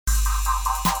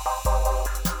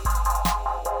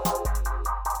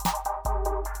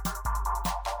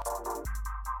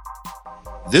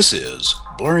This is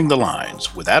Blurring the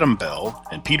Lines with Adam Bell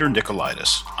and Peter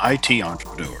Nicolaitis, IT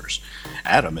entrepreneurs.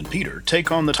 Adam and Peter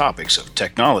take on the topics of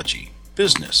technology,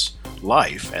 business,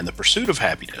 life, and the pursuit of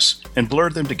happiness and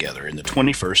blur them together in the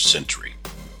 21st century.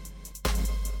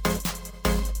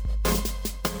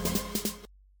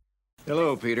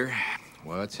 Hello, Peter.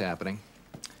 What's happening?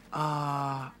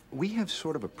 We have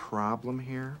sort of a problem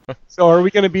here. So are we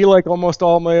going to be like almost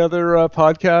all my other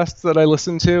podcasts that I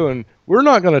listen to, and we're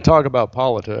not going to talk about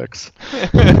politics?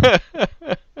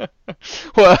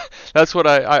 Well, that's what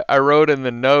I wrote in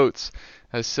the notes.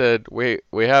 I said, we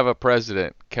have a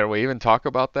president. Can we even talk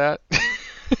about that?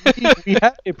 We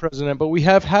have a president, but we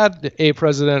have had a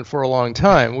president for a long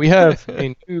time. We have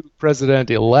a new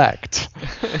president-elect.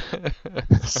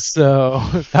 So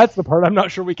that's the part I'm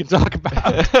not sure we can talk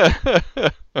about.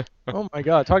 Oh my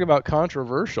God, talk about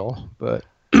controversial. But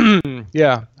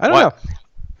yeah, I don't know.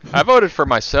 I voted for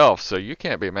myself, so you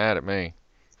can't be mad at me.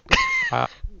 I'm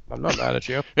not mad at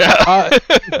you. Yeah.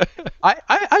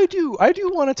 I do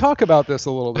want to talk about this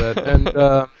a little bit,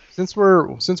 and since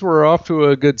we're off to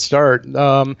a good start,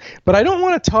 but I don't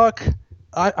want to talk.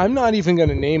 I'm not even going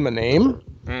to name a name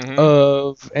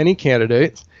of any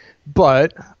candidate,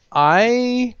 but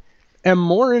I am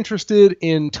more interested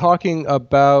in talking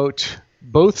about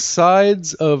both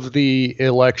sides of the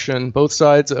election,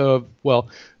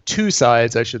 two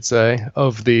sides, I should say,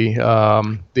 of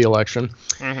the election,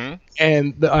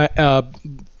 and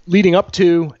leading up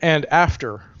to and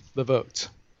after the votes.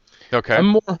 Okay.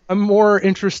 I'm more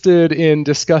interested in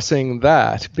discussing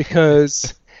that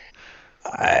because,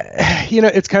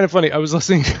 it's kind of funny. I was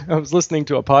listening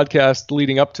to a podcast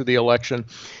leading up to the election,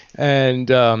 and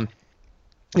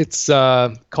it's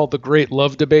called The Great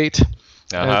Love Debate.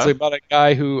 And it's about a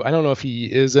guy who, I don't know if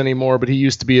he is anymore, but he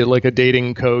used to be a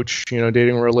dating coach,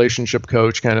 dating relationship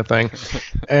coach kind of thing.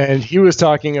 And he was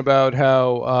talking about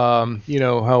how,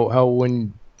 how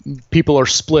when people are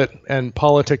split and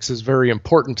politics is very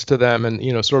important to them and,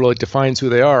 sort of like defines who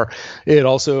they are, it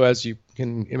also, as you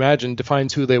can imagine,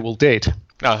 defines who they will date.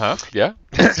 Yeah.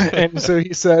 And so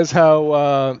he says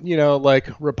how,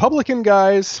 Republican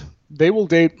guys, they will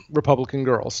date Republican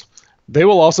girls. They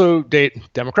will also date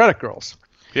Democratic girls.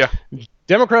 Yeah.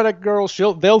 Democratic girls,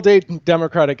 they'll date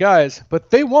Democratic guys,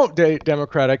 but they won't date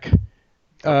Republican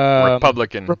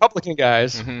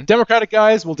guys. Mm-hmm. Democratic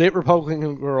guys will date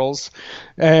Republican girls,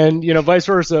 and vice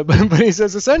versa. But he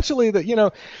says essentially that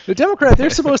the Democrat, they're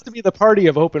supposed to be the party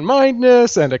of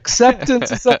open-mindedness and acceptance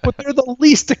and stuff, but they're the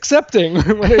least accepting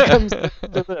when it comes to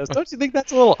this. Don't you think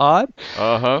that's a little odd?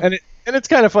 And it's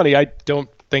kind of funny. I don't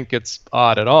think it's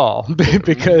odd at all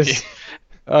because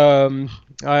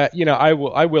I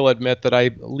will admit that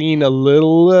I lean a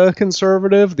little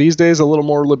conservative these days, a little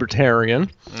more libertarian.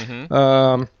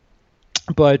 But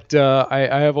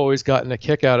I have always gotten a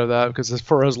kick out of that because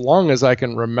for as long as I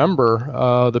can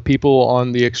remember, the people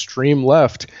on the extreme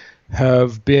left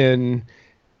have been,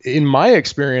 in my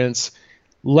experience,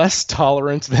 less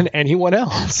tolerant than anyone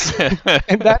else.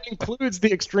 And that includes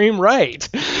the extreme right.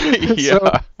 Yeah.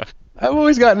 So I've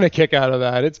always gotten a kick out of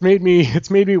that. It's made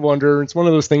me wonder. It's one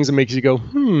of those things that makes you go,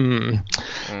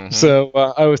 So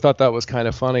I always thought that was kind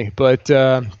of funny. But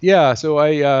so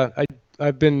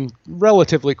I've been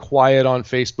relatively quiet on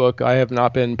Facebook. I have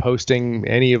not been posting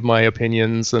any of my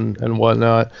opinions and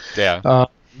whatnot. Yeah.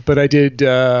 But I did,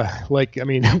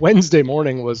 Wednesday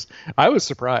morning I was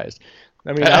surprised.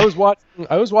 I mean, I was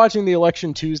watching the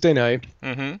election Tuesday night,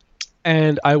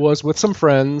 and I was with some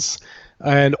friends,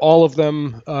 and all of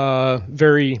them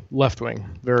very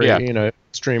left-wing, very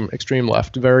extreme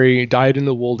left, very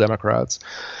dyed-in-the-wool Democrats,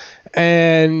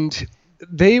 and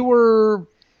they were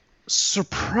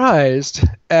surprised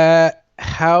at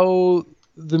how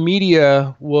the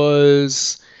media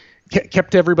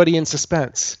kept everybody in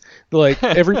suspense. Like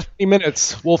every 20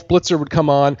 minutes, Wolf Blitzer would come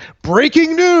on.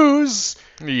 Breaking news!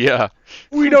 Yeah.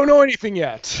 We don't know anything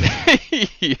yet.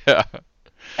 Yeah.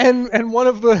 And one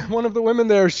of the women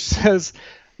there says,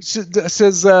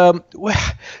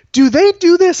 do they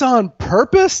do this on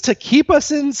purpose to keep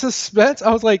us in suspense?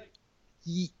 I was like,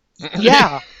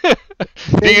 yeah.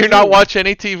 Do you not watch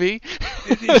any TV?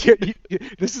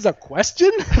 This is a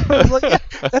question? I was like, yeah,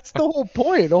 that's the whole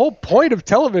point. The whole point of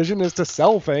television is to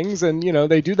sell things, and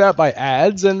they do that by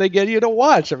ads, and they get you to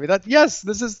watch. I mean,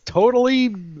 this is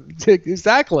totally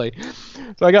exactly.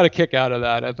 So I got a kick out of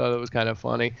that. I thought it was kind of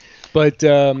funny. But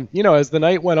as the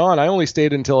night went on, I only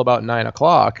stayed until about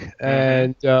 9:00,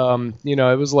 and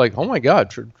it was like, oh my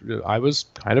God, I was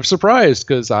kind of surprised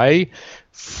because I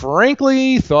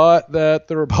frankly thought that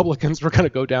the Republicans were going to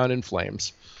go down in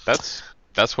flames. That's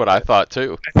That's what I thought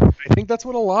too. I think that's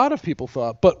what a lot of people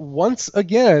thought. But once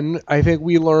again, I think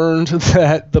we learned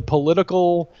that the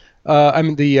political,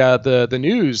 the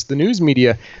news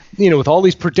media, with all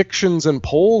these predictions and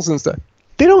polls and stuff,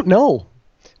 they don't know.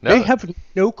 No. They have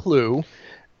no clue.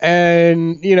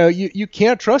 And you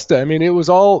can't trust it. I mean, it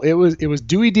was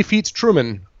Dewey defeats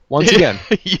Truman once again.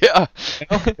 Yeah,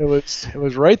 it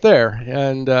was right there.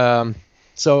 And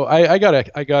so I'm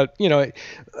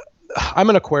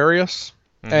an Aquarius,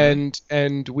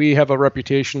 and we have a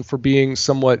reputation for being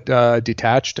somewhat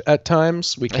detached at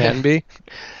times. We can be,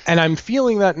 and I'm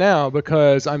feeling that now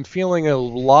because I'm feeling a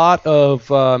lot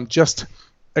of just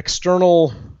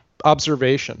external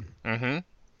observation. Mm-hmm.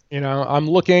 I'm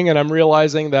looking and I'm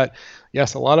realizing that,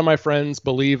 yes, a lot of my friends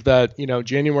believe that,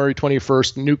 January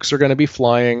 21st, nukes are going to be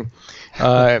flying.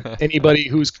 Anybody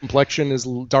whose complexion is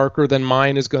darker than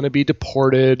mine is going to be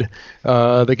deported.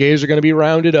 The gays are going to be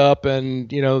rounded up, and,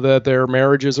 that their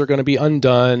marriages are going to be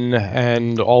undone,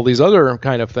 and all these other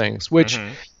kind of things, which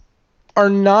are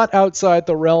not outside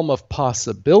the realm of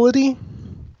possibility,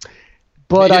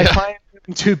 but I find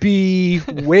them to be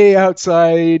way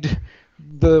outside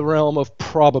the realm of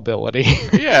probability.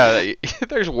 Yeah,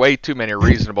 there's way too many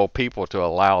reasonable people to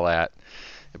allow that.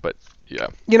 But yeah,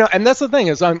 and that's the thing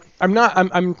is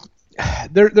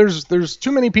there's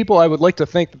too many people. I would like to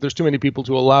think that there's too many people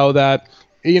to allow that.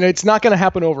 It's not going to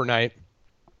happen overnight.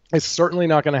 It's certainly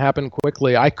not going to happen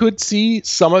quickly. I could see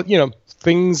some of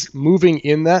things moving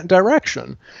in that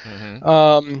direction.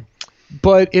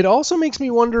 But it also makes me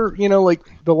wonder, like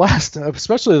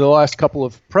especially the last couple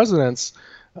of presidents.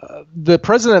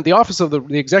 The office of the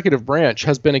executive branch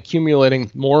has been accumulating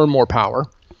more and more power,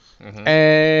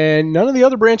 and none of the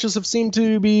other branches have seemed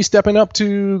to be stepping up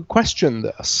to question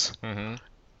this.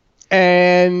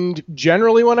 And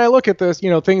generally, when I look at this,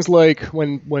 things like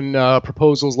when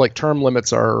proposals like term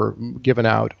limits are given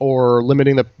out or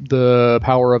limiting the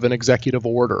power of an executive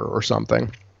order or something,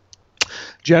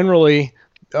 generally,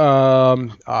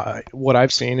 what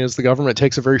I've seen is the government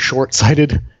takes a very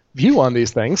short-sighted view on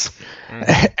these things.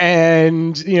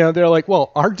 And they're like,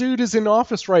 well, our dude is in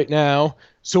office right now,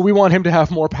 so we want him to have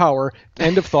more power.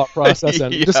 End of thought process.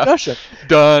 End of discussion.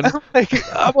 Done.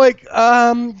 I'm like,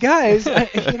 guys,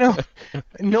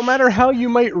 no matter how you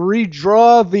might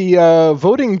redraw the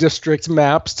voting district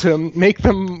maps to make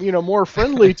them more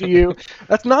friendly to you,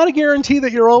 that's not a guarantee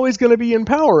that you're always going to be in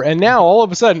power. And now all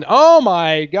of a sudden, oh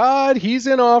my God, he's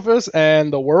in office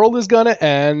and the world is going to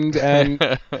end.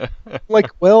 And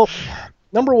well,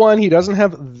 number one, he doesn't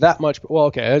have that much. Well,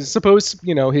 okay, I suppose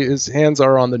his hands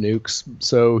are on the nukes,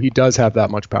 so he does have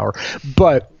that much power.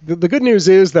 But the good news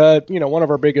is that one of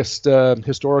our biggest,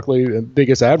 historically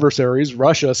biggest adversaries,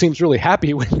 Russia, seems really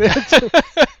happy with it.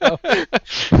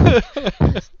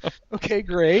 Okay,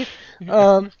 great.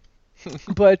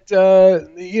 But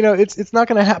it's not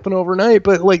going to happen overnight.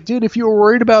 But dude, if you were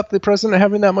worried about the president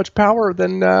having that much power,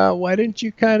 then why didn't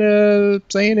you kind of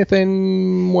say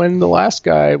anything when the last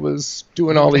guy was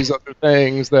doing all these other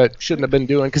things that shouldn't have been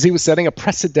doing? Because he was setting a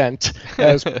precedent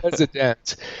as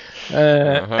president.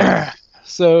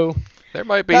 So there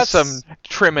might be some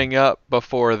trimming up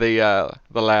before the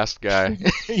last guy.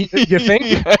 You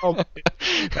think?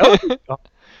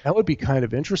 That would be kind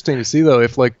of interesting to see, though,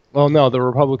 if the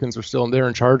Republicans are still they're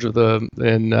in charge of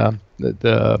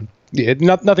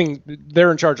nothing.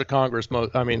 They're in charge of Congress.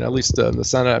 At least in the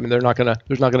Senate. There's not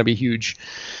gonna be huge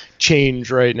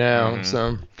change right now.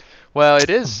 So, well,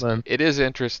 it is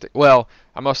interesting. Well,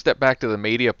 I'm gonna step back to the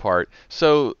media part.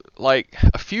 So, a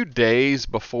few days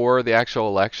before the actual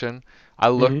election, I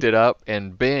looked it up,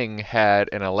 and Bing had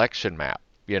an election map.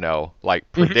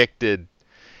 Predicted.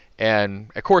 And,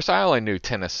 of course, I only knew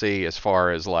Tennessee as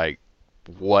far as,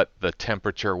 what the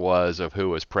temperature was of who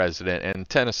was president. And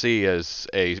Tennessee is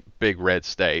a big red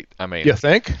state. You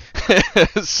think?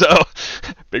 So,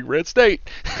 big red state.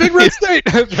 Big red state.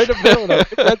 Right up there with a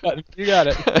red button. You got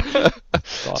it.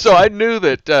 Awesome. So I knew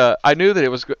that it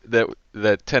was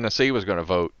that Tennessee was going to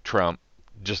vote Trump,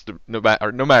 just no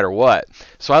matter what.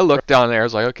 So I looked down there. I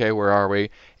was like, okay, where are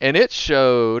we? And it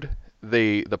showed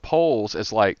the polls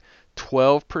as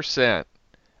 12%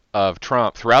 of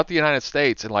Trump throughout the United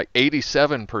States and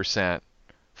 87%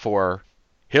 for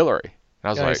Hillary. And I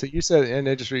was like, so you said, and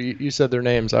you said their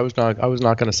names. I was not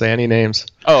going to say any names.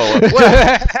 Oh,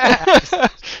 well,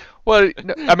 well,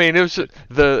 it was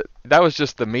that was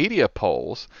just the media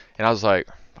polls, and I was like,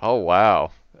 oh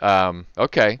wow,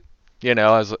 okay,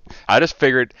 I just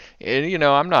figured, and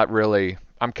I'm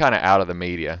kind of out of the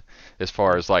media as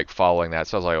far as following that.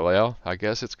 So I was like, well, I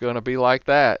guess it's going to be like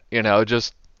that.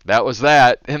 Just that was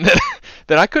that. And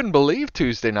then I couldn't believe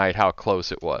Tuesday night how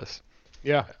close it was.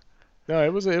 Yeah. No,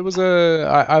 it was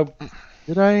I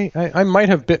might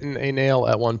have bitten a nail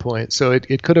at one point, so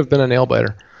it could have been a nail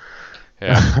biter.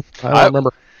 Yeah. I don't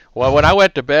remember. Well, when I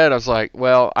went to bed, I was like,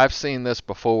 well, I've seen this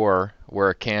before where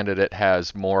a candidate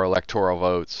has more electoral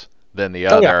votes than the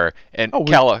other. Yeah. And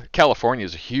California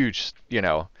is a huge,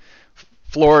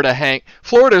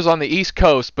 Florida's on the East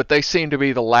Coast, but they seem to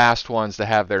be the last ones to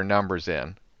have their numbers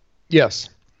in. Yes.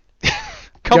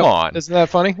 Come on. Isn't that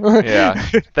funny? Yeah.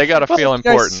 They got to feel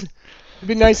important. It'd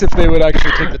be nice if they would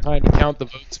actually take the time to count the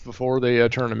votes before they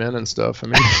turn them in and stuff. I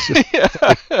mean,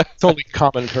 it's only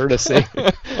common courtesy.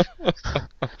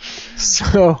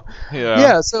 So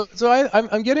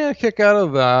I'm getting a kick out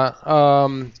of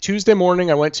that. Tuesday morning,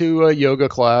 I went to a yoga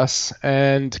class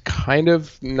and kind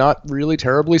of not really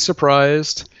terribly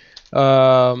surprised.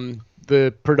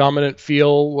 The predominant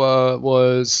feel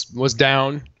was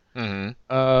down. Mm-hmm.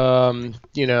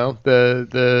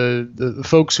 The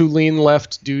folks who lean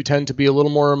left do tend to be a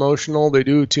little more emotional. They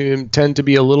do tend to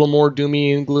be a little more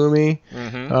doomy and gloomy.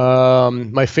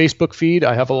 Mm-hmm. My Facebook feed,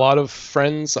 I have a lot of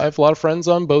friends. I have a lot of friends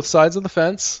on both sides of the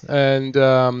fence, and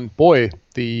boy,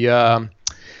 the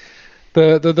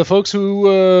folks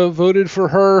who voted for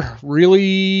her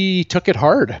really took it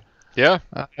hard. Yeah.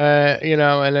 And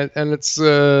it's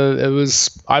it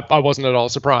was I wasn't at all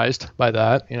surprised by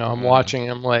that. I'm watching.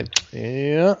 I'm like,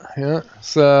 yeah.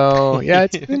 So yeah,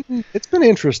 it's been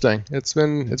interesting. It's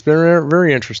been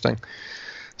very interesting.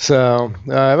 So,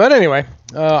 but anyway,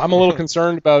 I'm a little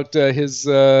concerned about his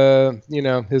cyber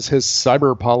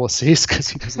policies because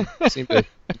he doesn't seem to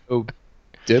go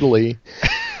diddly.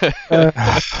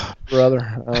 Brother,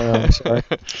 sorry.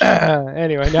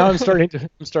 Anyway, now I'm starting to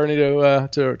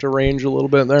range a little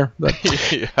bit there. But,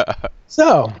 yeah.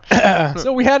 So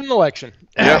we had an election.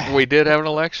 Yep, we did have an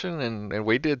election, and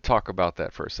we did talk about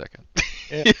that for a second.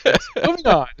 Yes. Moving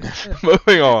on.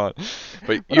 Moving on.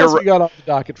 But what else we got off the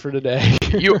docket for today?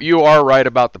 you are right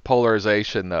about the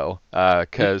polarization, though,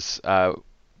 because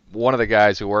one of the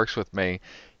guys who works with me,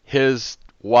 his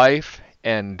wife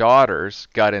and daughters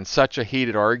got in such a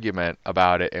heated argument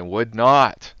about it and would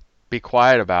not be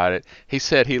quiet about it. He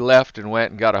said he left and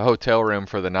went and got a hotel room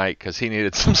for the night because he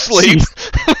needed some sleep.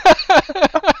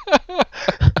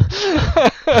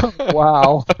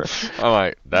 Wow. I'm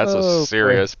like, that's a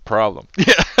serious problem.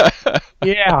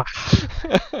 Yeah.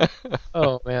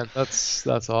 Oh man, that's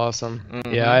awesome.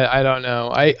 Mm-hmm. Yeah, I don't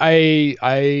know.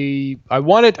 I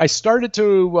started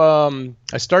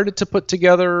to put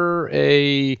together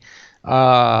a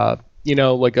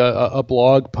like a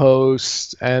blog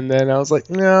post, and then I was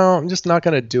like, no, I'm just not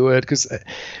gonna do it because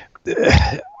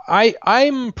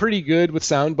I'm pretty good with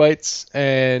sound bites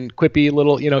and quippy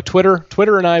little, Twitter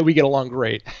and we get along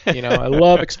great. I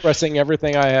love expressing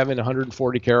everything I have in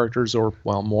 140 characters or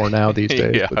more now these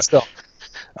days, yeah. But still.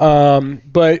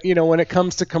 But when it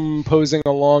comes to composing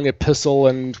a long epistle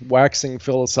and waxing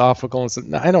philosophical,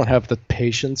 I don't have the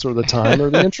patience or the time or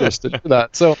the interest to do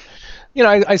that. So,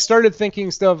 I started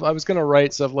thinking stuff. I was going to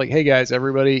write stuff like, hey guys,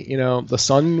 everybody, the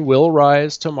sun will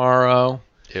rise tomorrow.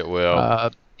 It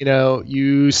will.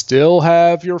 You still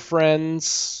have your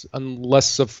friends,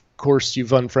 unless, of course,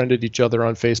 you've unfriended each other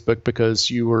on Facebook because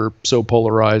you were so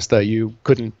polarized that you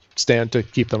couldn't stand to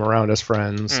keep them around as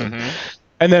friends. Mm-hmm.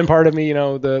 And then part of me,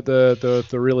 the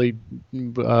really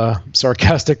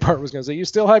sarcastic part was going to say, you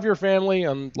still have your family,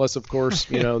 unless, of course,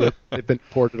 they've been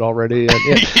deported already.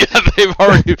 And, yeah,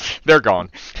 they're gone.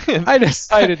 I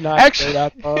decided not to go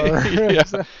that far. Yeah.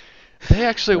 They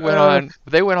actually went on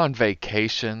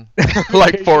vacation,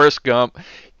 like Forrest Gump.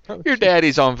 Your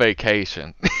daddy's on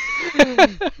vacation.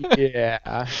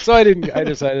 Yeah. So I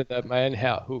decided that, man,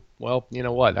 well, you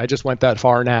know what? I just went that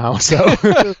far now. So,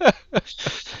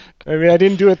 I mean, I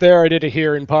didn't do it there. I did it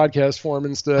here in podcast form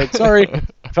instead. Sorry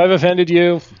if I've offended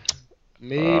you.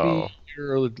 Maybe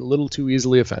you're a little too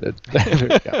easily offended.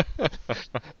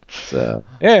 So,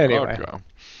 anyway. Okay.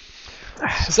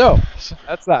 So,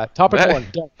 that's that. Topic one.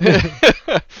 Done.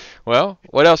 Well,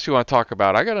 what else do you want to talk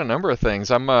about? I got a number of things.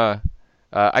 I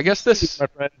guess this. My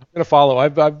friend, I'm gonna follow.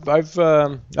 I've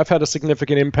had a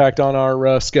significant impact on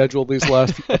our schedule these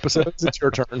last few episodes. It's your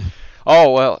turn.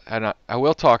 Oh well, and I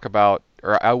will talk about,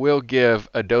 or I will give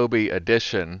Adobe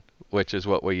Audition, which is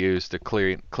what we use to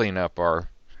clean up our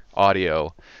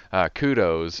audio,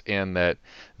 kudos in that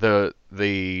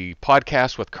the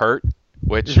podcast with Kurt,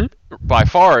 which by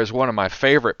far is one of my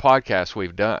favorite podcasts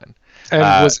we've done. And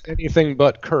was anything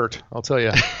but Kurt, I'll tell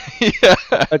you. Yeah.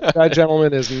 That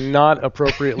gentleman is not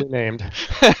appropriately named.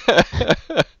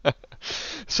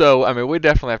 So, I mean, we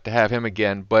definitely have to have him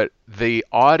again, but the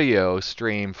audio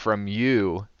stream from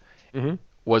you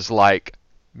was like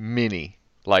mini,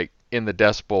 like in the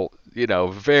decibel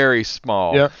very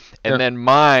small. Yeah. And then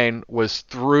mine was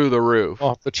through the roof.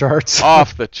 Off the charts.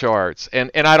 Off the charts.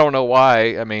 And I don't know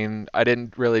why. I mean, I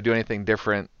didn't really do anything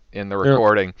different in the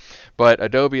recording. But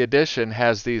Adobe Audition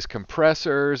has these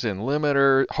compressors and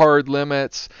hard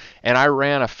limits. And I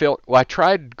ran a filter. Well, I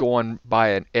tried going by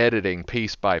an editing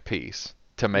piece by piece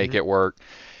to make it work.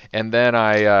 And then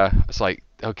I was like,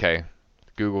 okay,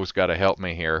 Google's got to help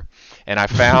me here, and I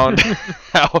found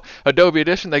how Adobe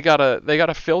Audition they got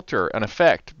a filter, an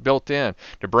effect built in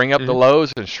to bring up the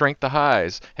lows and shrink the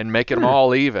highs and make them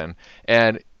all even.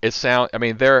 And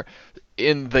they're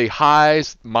in the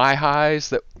highs, my highs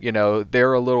that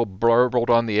they're a little blurbled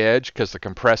on the edge because the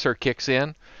compressor kicks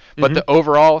in, but the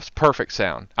overall is perfect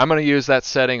sound. I'm going to use that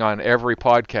setting on every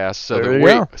podcast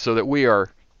so that we are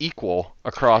equal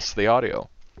across the audio.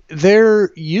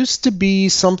 There used to be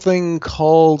something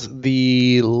called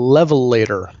the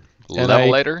Levelator.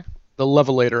 Levelator? The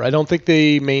Levelator. I don't think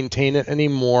they maintain it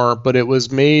anymore, but it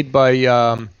was made by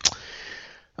the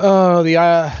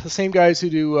same guys who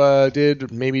did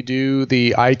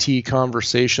the IT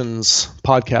Conversations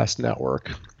podcast network.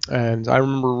 And I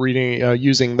remember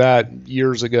using that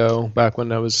years ago, back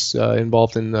when I was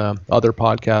involved in other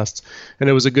podcasts, and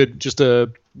it was just a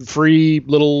free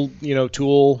little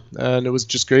tool, and it was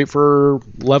just great for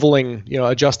leveling,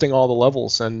 adjusting all the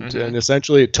levels, and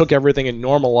essentially it took everything and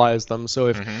normalized them. So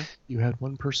if you had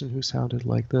one person who sounded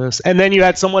like this, and then you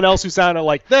had someone else who sounded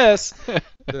like this,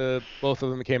 both of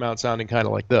them came out sounding kind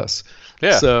of like this.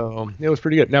 Yeah. So it was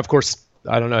pretty good. Now, of course,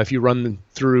 I don't know if you run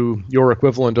through your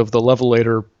equivalent of the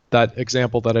Levelator. That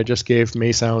example that I just gave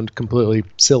may sound completely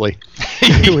silly.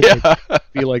 It would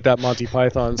be like that Monty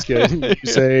Python skit. You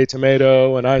say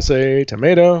tomato and I say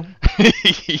tomato.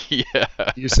 Yeah.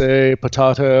 You say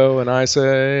potato and I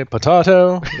say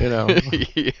potato. Yeah.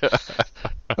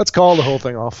 Let's call the whole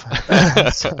thing off.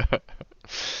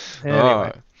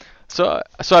 Anyway. So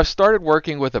I've started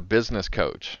working with a business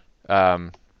coach.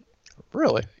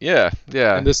 Really? Yeah.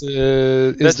 And this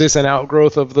is this an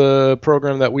outgrowth of the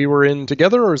program that we were in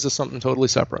together, or is this something totally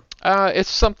separate? It's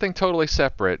something totally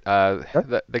separate.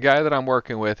 The guy that I'm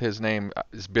working with, his name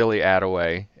is Billy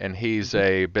Attaway, and he's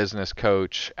a business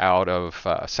coach out of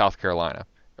South Carolina,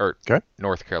 or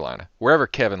North Carolina, wherever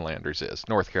Kevin Landers is,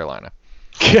 North Carolina.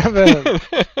 Kevin,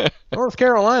 North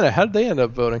Carolina. How did they end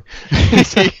up voting?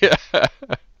 Yeah.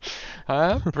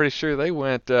 I'm pretty sure they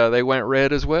went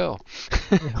red as well.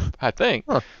 I think.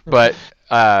 Huh. But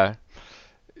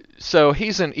so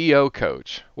he's an EO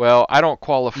coach. Well, I don't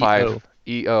qualify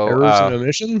EO. Errors and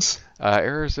omissions?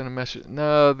 Errors and omissions.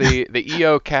 No, the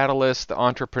EO Catalyst, the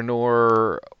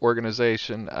entrepreneur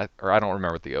organization, or I don't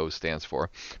remember what the O stands for.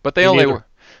 But they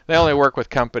only work with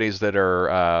companies that are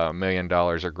 $1 million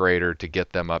or greater to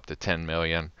get them up to 10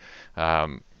 million.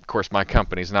 Of course, my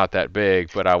company's not that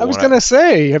big, but I was going to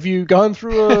say, have you gone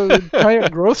through a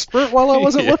giant growth spurt while I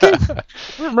wasn't looking? I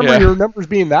don't remember your numbers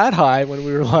being that high when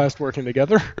we were last working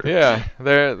together. Yeah,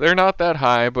 they're not that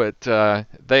high, but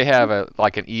they have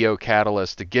an EO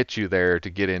Catalyst to get you there to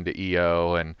get into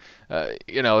EO, and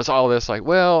it's all this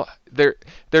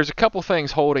there's a couple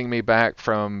things holding me back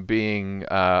from being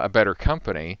a better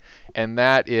company, and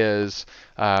that is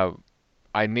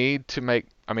I need to make.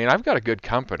 I mean, I've got a good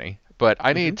company. But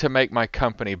I need to make my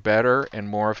company better and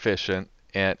more efficient.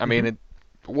 And I mean,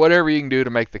 whatever you can do to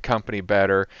make the company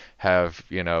better, have,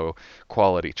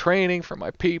 quality training for my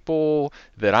people,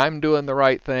 that I'm doing the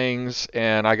right things.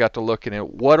 And I got to looking at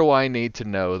what do I need to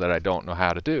know that I don't know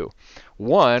how to do?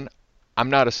 One, I'm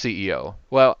not a CEO.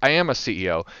 Well, I am a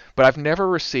CEO, but I've never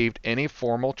received any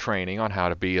formal training on how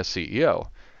to be a CEO.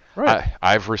 Right.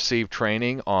 I've received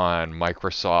training on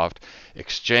Microsoft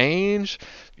Exchange,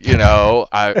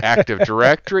 Active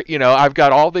Directory. I've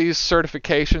got all these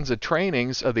certifications and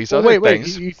trainings of these things. Wait.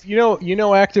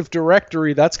 Active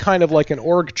Directory, that's kind of like an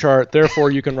org chart. Therefore,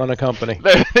 you can run a company.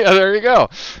 There you go.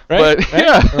 Right? But,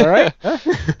 yeah. All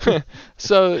right.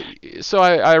 So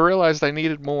I realized I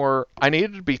needed more. I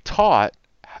needed to be taught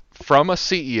from a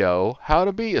CEO how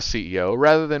to be a CEO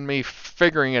rather than me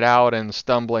figuring it out and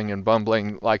stumbling and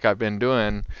bumbling like I've been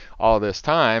doing all this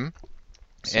time.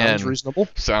 Sounds reasonable.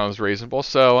 Sounds reasonable.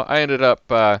 So I ended up,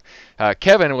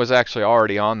 Kevin was actually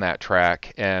already on that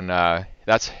track, and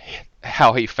that's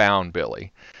how he found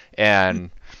Billy. And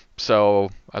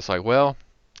so I was like, well,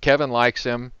 Kevin likes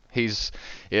him.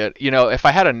 If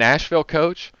I had a Nashville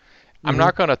coach, I'm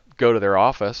not going to go to their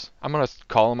office. I'm going to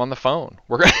call him on the phone.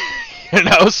 We're going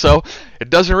so it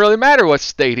doesn't really matter what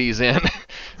state he's in.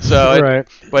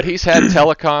 But he's had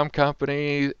telecom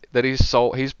company that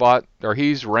he's bought, or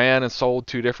he's ran and sold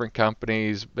 2 different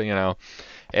companies,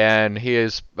 and he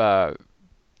has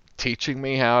teaching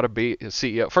me how to be a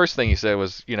CEO. First thing he said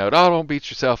was, don't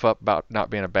beat yourself up about not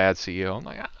being a bad CEO. I'm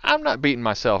like, I'm not beating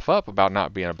myself up about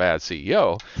not being a bad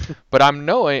CEO, but I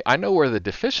know where the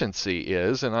deficiency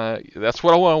is, and that's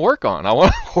what I want to work on. I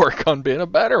want to work on being a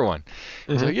better one.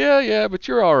 Mm-hmm. He's like, yeah, but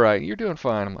you're all right. You're doing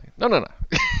fine. I'm like, no.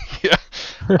 Yeah.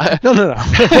 No.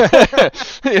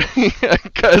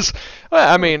 Because,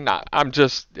 I'm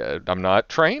not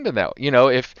trained in that.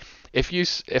 If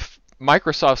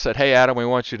Microsoft said, hey, Adam, we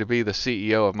want you to be the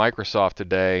CEO of Microsoft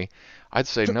today, I'd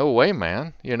say, no way,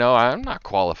 man. I'm not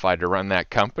qualified to run that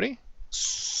company.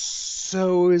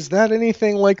 So is that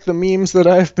anything like the memes that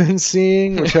I've been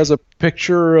seeing, which has a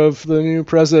picture of the new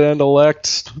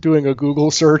president-elect doing a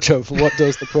Google search of what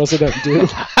does the president do?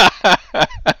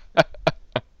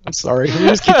 I'm sorry. Let me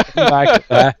just keep coming back to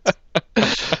that.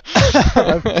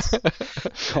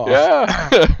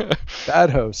 Yeah. Bad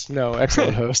host. No,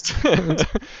 excellent host.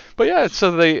 But yeah,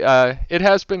 so it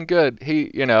has been good.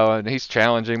 And he's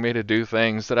challenging me to do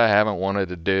things that I haven't wanted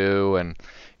to do, and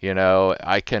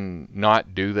I can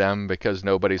not do them because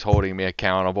nobody's holding me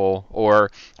accountable,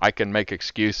 or I can make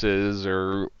excuses,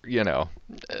 or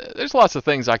there's lots of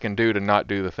things I can do to not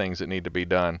do the things that need to be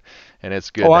done, and it's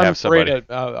good to have somebody. I'm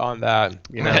great on that.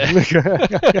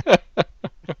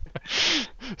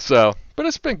 So, but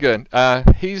it's been good.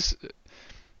 He's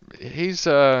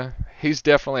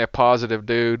definitely a positive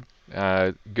dude.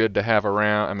 Good to have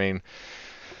around. I mean,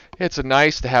 it's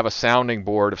nice to have a sounding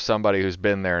board of somebody who's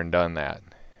been there and done that.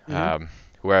 Mm-hmm.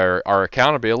 Where our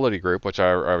accountability group, which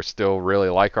I still really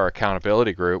like our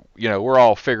accountability group, we're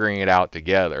all figuring it out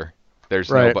together. There's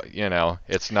nobody,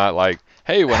 it's not like,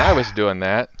 hey, when I was doing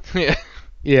that.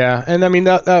 Yeah, and I mean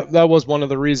that was one of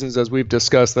the reasons, as we've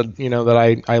discussed,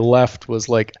 that I left, was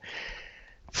like,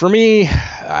 for me,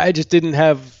 I just didn't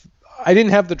have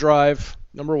the drive,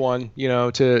 number one,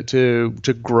 to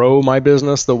grow my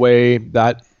business the way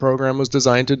that program was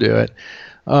designed to do it.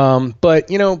 But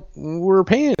we were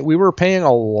paying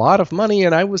a lot of money,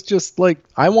 and I was just like,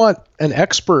 I want an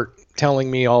expert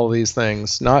telling me all of these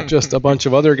things, not just a bunch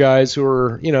of other guys who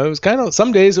are, it was kind of,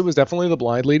 some days it was definitely the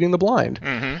blind leading the blind.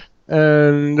 Mm-hmm.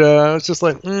 And it's just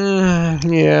like, yeah,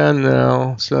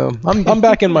 no. So I'm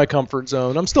back in my comfort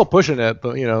zone. I'm still pushing it,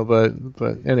 but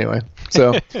anyway.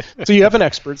 So you have an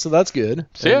expert, so that's good.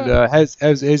 Yeah. And,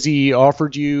 has he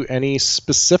offered you any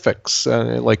specifics?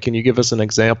 Like, can you give us an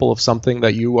example of something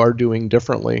that you are doing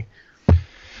differently?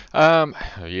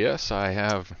 Yes, I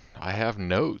have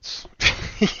notes.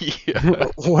 Yeah.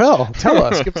 Well, tell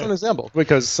us. Give us an example,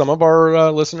 because some of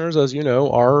our listeners, as you know,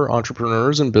 are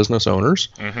entrepreneurs and business owners.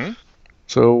 Mm-hmm.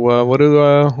 So, what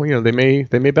do they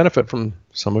may benefit from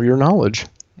some of your knowledge.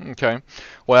 Okay.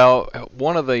 Well,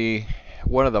 one of the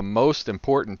most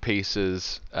important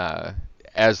pieces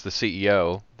as the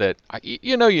CEO that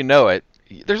you know it.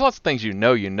 There's lots of things you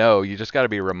know. You just got to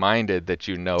be reminded that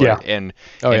you know it and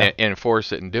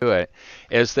enforce it and do it.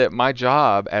 Is that my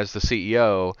job as the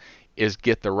CEO is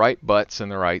get the right butts in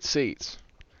the right seats.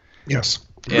 Yes.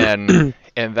 And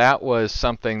that was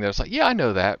something that's like, yeah, I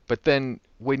know that. But then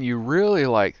when you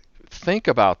really think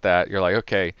about that, you're like,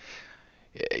 okay.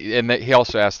 And he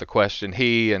also asked the question,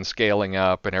 he and scaling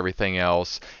up and everything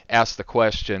else asked the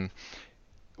question,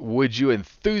 would you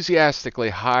enthusiastically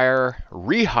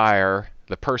rehire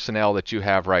the personnel that you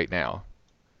have right now?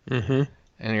 Mm-hmm.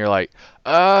 And you're like,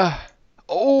 well,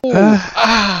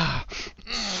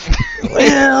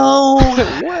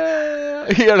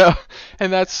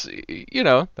 and that's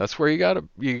where you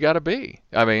gotta be.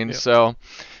 I mean, so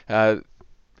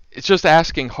it's just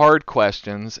asking hard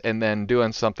questions and then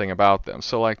doing something about them.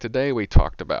 So like today we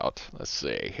talked about, let's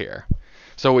see here.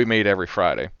 So we meet every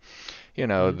Friday.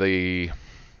 Mm-hmm.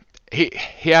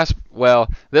 He asked, well,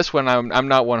 this one I'm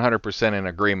not 100% in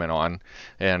agreement on,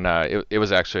 and it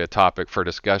was actually a topic for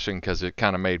discussion because it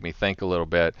kind of made me think a little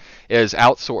bit, is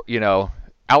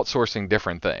outsourcing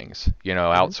different things, mm-hmm.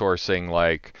 outsourcing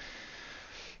like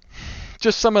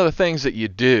just some of the things that you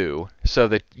do so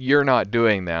that you're not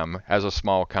doing them as a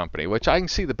small company, which I can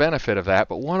see the benefit of that,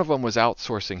 but one of them was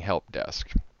outsourcing help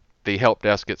desk, the help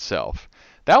desk itself.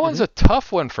 That one's a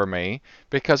tough one for me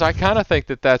because I kind of think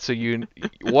that that's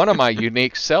one of my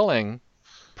unique selling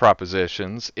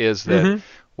propositions is that mm-hmm.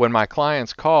 when my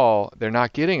clients call, they're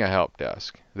not getting a help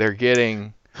desk. They're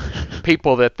getting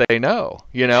people that they know,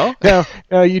 Now,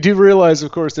 you do realize,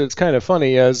 of course, that it's kind of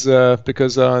funny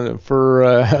because for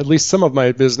at least some of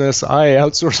my business, I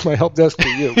outsource my help desk to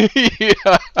you.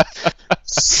 Yeah.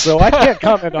 So I can't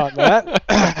comment on that.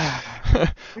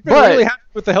 We've been really happy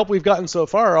with the help we've gotten so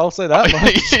far. I'll say that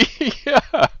much.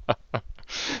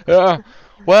 Yeah.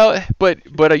 Well, but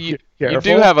you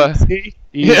do have a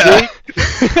easy.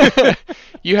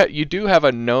 you do have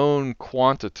a known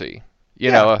quantity.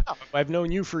 You know, I've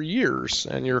known you for years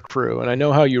and your crew, and I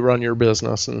know how you run your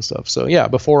business and stuff. So yeah,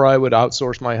 before I would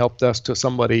outsource my help desk to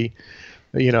somebody,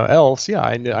 else, yeah,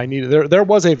 I needed there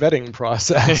was a vetting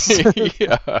process.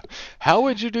 Yeah. How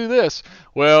would you do this?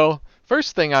 Well,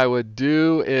 first thing I would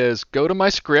do is go to my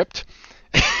script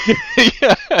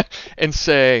and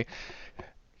say,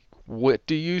 what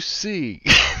do you see?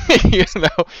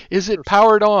 Is it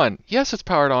powered on? Yes, it's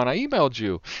powered on. I emailed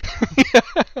you.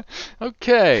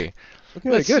 Okay.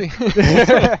 Let's good.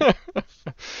 See.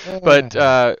 But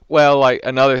like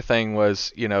another thing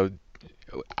was,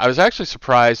 I was actually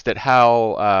surprised at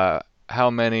how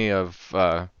many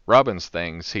of Robin's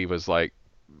things he was like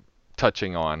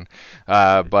touching on.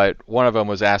 But one of them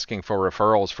was asking for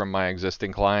referrals from my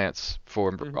existing clients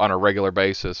on a regular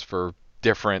basis for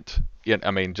different.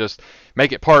 Just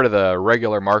make it part of the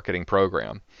regular marketing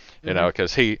program.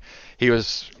 Because he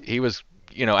was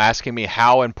asking me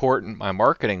how important my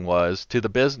marketing was to the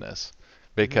business,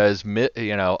 because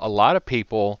a lot of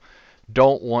people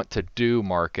don't want to do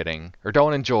marketing or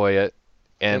don't enjoy it,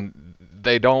 and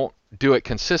they don't do it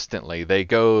consistently. They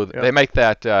make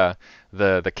that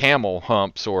the camel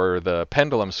humps or the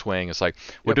pendulum swing. It's like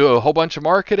we'll do a whole bunch of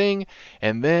marketing,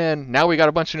 and then now we got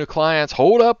a bunch of new clients.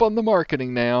 Hold up on the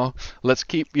marketing now. Let's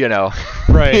keep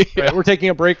Right. We're taking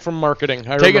a break from marketing.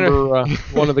 I remember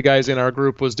one of the guys in our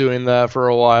group was doing that for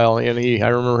a while, and I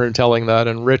remember him telling that,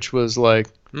 and Rich was like,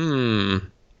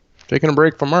 taking a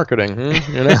break from marketing,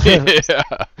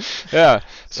 yeah.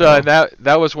 So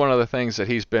that was one of the things that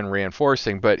he's been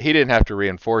reinforcing, but he didn't have to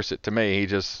reinforce it to me. He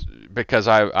just, because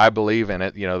I believe in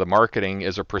it. The marketing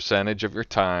is a percentage of your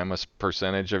time, a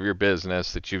percentage of your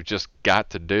business that you've just got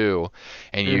to do,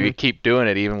 and you keep doing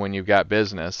it even when you've got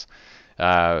business.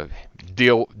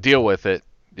 Deal with it.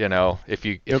 If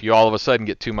you all of a sudden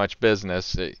get too much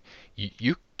business,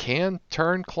 you can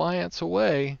turn clients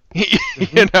away.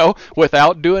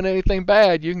 Without doing anything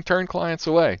bad, you can turn clients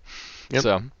away. Yep.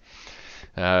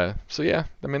 So yeah,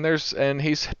 and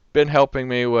he's been helping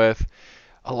me with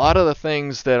a lot of the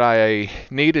things that I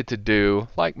needed to do,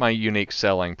 like my unique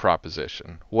selling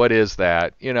proposition. What is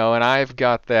that? And I've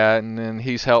got that, and then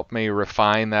he's helped me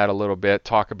refine that a little bit,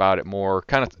 talk about it more,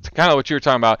 kind of what you were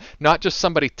talking about, not just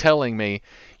somebody telling me,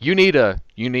 you need a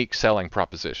unique selling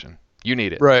proposition. You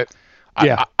need it. Right.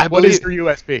 Yeah. What is your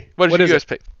USP? What is your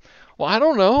USP? Well, I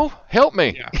don't know. Help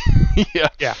me. Yeah.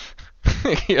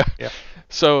 Yeah.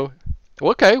 So,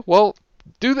 okay, well,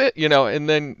 do that, and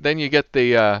then you get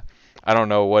the I don't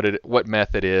know what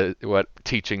method is, what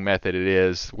teaching method it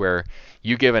is, where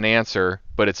you give an answer,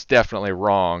 but it's definitely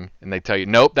wrong, and they tell you,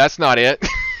 nope, that's not it.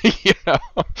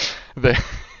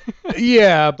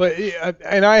 Yeah, but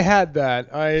and I had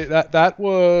that. That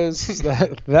was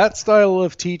that style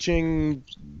of teaching.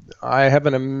 I have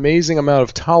an amazing amount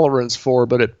of tolerance for,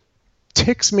 but it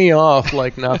ticks me off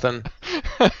like nothing.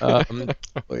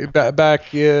 Back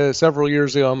several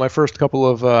years ago, my first couple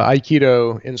of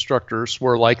Aikido instructors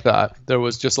were like that. There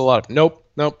was just a lot of nope,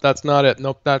 that's not it,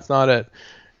 nope, that's not it,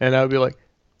 and I would be like,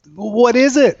 what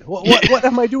is it? What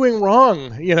am I doing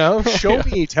wrong? Show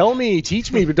me, tell me,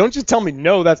 teach me, but don't just tell me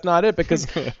no, that's not it, because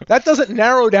that doesn't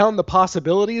narrow down the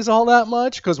possibilities all that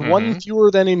much, because one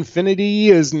fewer than infinity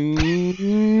is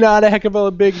not a heck of a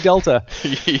big delta.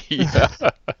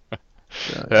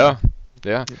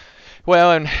 Yeah.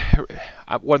 Well, and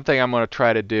one thing I'm going to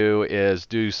try to do is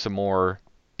do some more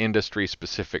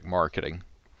industry-specific marketing,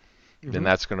 and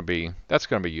that's going to be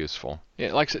useful.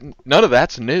 Like I said, none of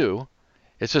that's new.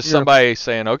 It's just somebody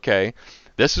saying, okay,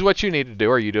 this is what you need to do.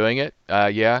 Are you doing it?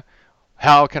 Yeah.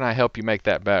 How can I help you make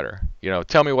that better?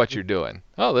 Tell me what you're doing.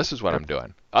 Oh, this is what I'm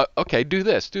doing. Okay, do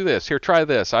this. Here, try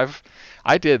this.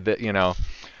 I did that.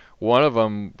 One of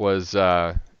them was,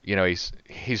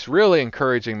 he's really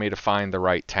encouraging me to find the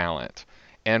right talent.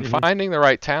 And finding the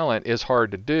right talent is hard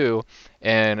to do.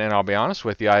 And I'll be honest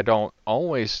with you, I don't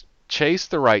always chase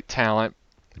the right talent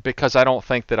because I don't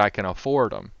think that I can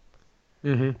afford them.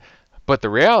 Mm-hmm. But the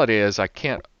reality is, I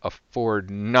can't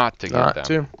afford not to get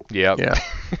them. Yep. Yeah.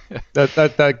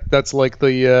 That's like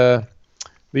the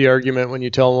argument when you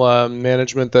tell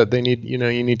management that they need, you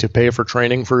need to pay for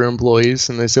training for your employees,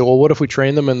 and they say, well, what if we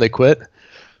train them and they quit?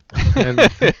 And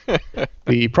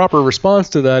the proper response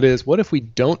to that is, what if we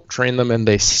don't train them and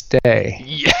they stay?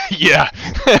 Yeah.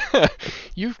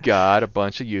 You've got a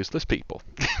bunch of useless people.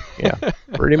 Yeah,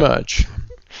 pretty much.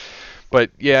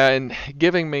 But yeah, and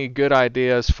giving me good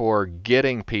ideas for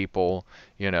getting people,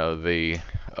 the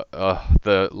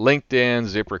LinkedIn,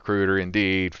 ZipRecruiter,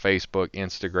 Indeed, Facebook,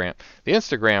 Instagram. The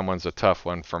Instagram one's a tough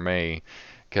one for me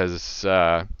because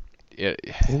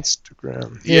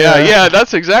Instagram. Yeah,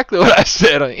 that's exactly what I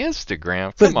said on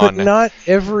Instagram. Come on. But not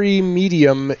every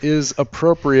medium is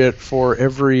appropriate for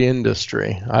every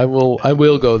industry. I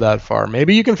will go that far.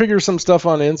 Maybe you can figure some stuff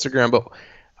on Instagram, but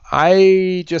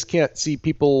I just can't see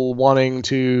people wanting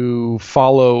to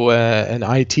follow an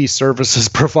IT services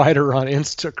provider on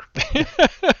Instagram.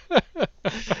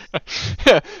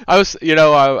 I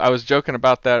was joking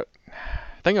about that.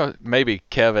 I think it was maybe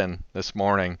Kevin this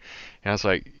morning, and I was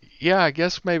like, yeah, I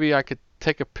guess maybe I could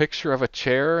take a picture of a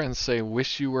chair and say,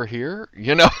 wish you were here,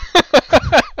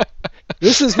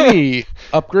 This is me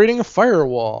upgrading a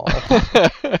firewall.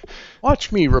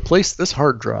 Watch me replace this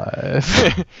hard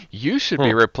drive. You should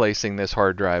be replacing this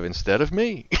hard drive instead of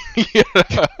me.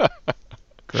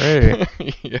 Great.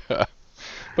 Yeah.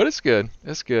 But it's good.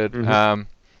 It's good. Mm-hmm.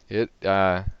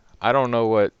 I don't know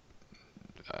what,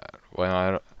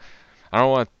 I don't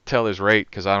want to tell his rate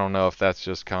because I don't know if that's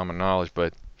just common knowledge,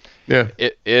 but yeah,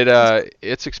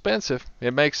 it's expensive.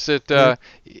 It makes it, I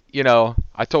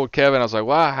told Kevin, I was like,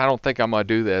 well, I don't think I'm going to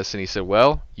do this. And he said,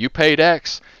 well, you paid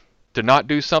X to not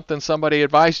do something somebody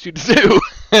advised you to do.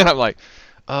 And I'm like,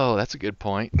 oh, that's a good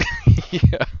point.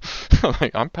 Yeah. I'm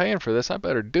like, I'm paying for this. I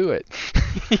better do it.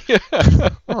 Yeah.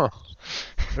 Huh.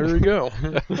 There we go.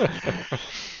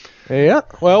 Yeah.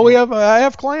 Well, I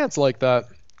have clients like that.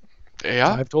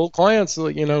 Yeah. I've told clients,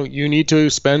 you need to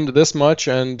spend this much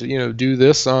and, do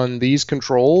this on these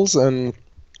controls. And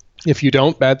if you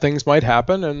don't, bad things might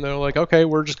happen. And they're like, okay,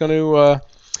 we're just going to,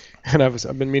 and I've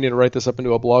been meaning to write this up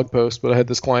into a blog post, but I had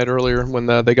this client earlier when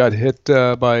they got hit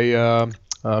by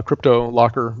crypto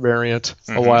locker variant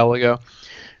a while ago.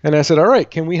 And I said, all right,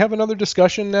 can we have another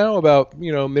discussion now about,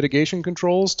 mitigation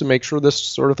controls to make sure this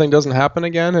sort of thing doesn't happen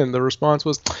again? And the response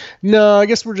was, no, I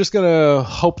guess we're just going to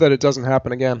hope that it doesn't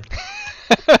happen again.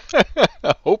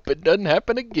 I hope it doesn't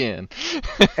happen again.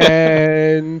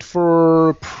 And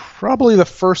for probably the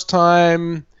first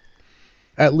time,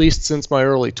 at least since my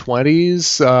early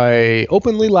 20s, I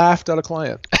openly laughed at a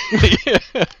client.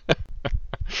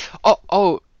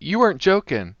 Oh, you weren't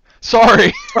joking.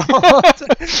 Sorry.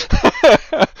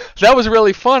 That was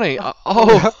really funny.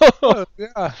 Oh.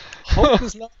 Yeah. Hope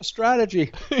is not a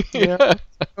strategy. Yeah.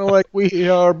 Like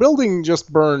our building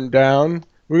just burned down.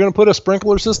 We're going to put a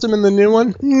sprinkler system in the new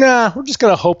one? Nah, we're just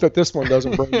going to hope that this one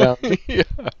doesn't burn down. Yeah.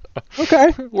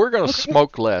 Okay. We're going to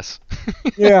smoke less.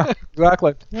 Yeah,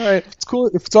 exactly. All right. It's cool.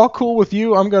 If it's all cool with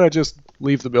you, I'm going to just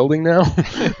leave the building now.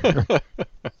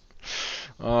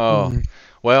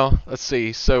 Well, let's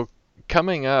see. So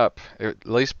coming up, at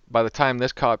least by the time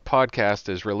this podcast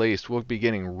is released, we'll be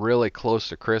getting really close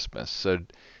to Christmas. So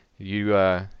you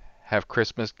have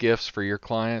Christmas gifts for your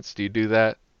clients? Do you do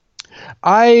that?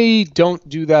 I don't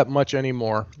do that much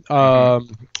anymore. A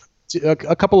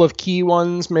couple of key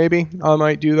ones, maybe I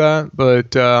might do that,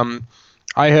 but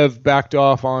I have backed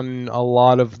off on a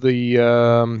lot of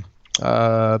a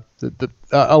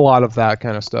lot of that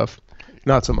kind of stuff.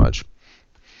 Not so much.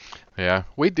 Yeah,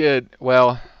 we did.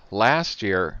 Well, last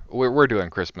year we're doing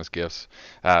Christmas gifts,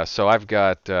 so I've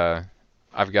got.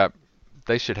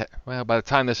 They should by the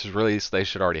time this is released, they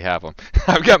should already have them.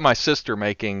 I've got my sister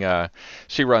making.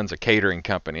 She runs a catering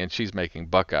company, and she's making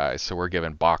Buckeyes. So we're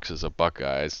giving boxes of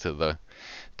Buckeyes to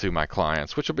my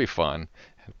clients, which will be fun.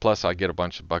 Plus, I get a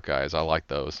bunch of Buckeyes. I like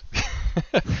those.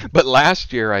 But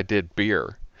last year I did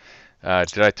beer.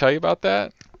 Did I tell you about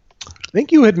that? I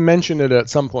think you had mentioned it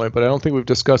at some point, but I don't think we've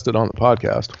discussed it on the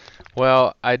podcast.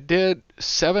 Well, I did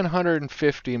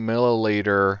 750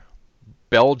 milliliter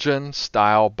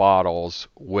Belgian-style bottles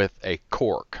with a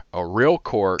cork, a real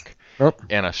cork,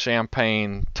 and a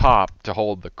champagne top to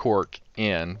hold the cork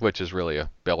in, which is really a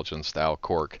Belgian-style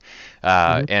cork,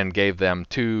 and gave them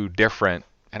two different,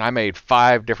 and I made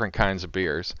 5 different kinds of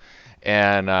beers,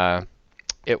 and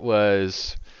it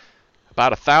was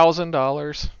about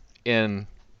 $1,000 in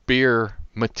beer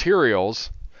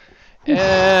materials,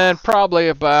 and probably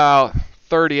about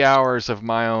 30 hours of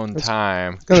my own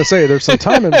time. I was going to say, there's some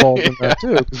time involved in that,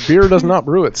 too, because beer does not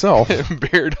brew itself.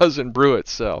 Beer doesn't brew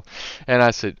itself. And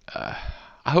I said, I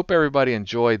hope everybody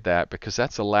enjoyed that, because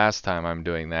that's the last time I'm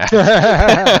doing that.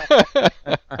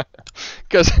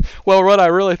 Because, well, what I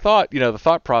really thought, the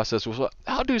thought process was, well,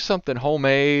 I'll do something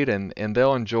homemade, and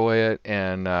they'll enjoy it,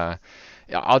 and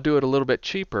I'll do it a little bit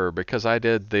cheaper, because I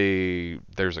did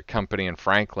there's a company in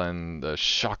Franklin, the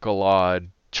Chocolat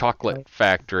Chocolate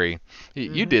Factory.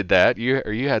 You did that.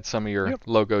 You had some of your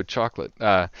logoed chocolate.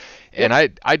 And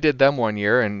I did them one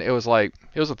year, and it was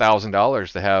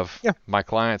 $1,000 to have my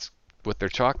clients with their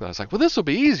chocolate. I was like, well, this will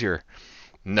be easier.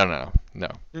 No.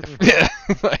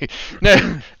 Like,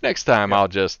 next time I'll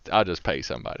just pay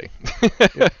somebody.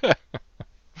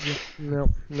 No.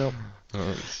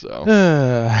 So.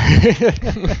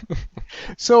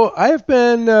 So I've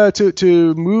been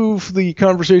to move the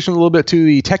conversation a little bit to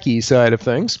the techie side of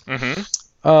things.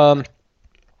 Mm-hmm.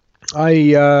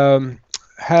 I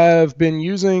have been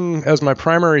using as my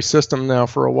primary system now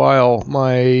for a while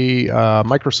my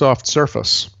Microsoft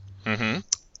Surface. Mm-hmm.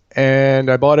 And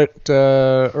I bought it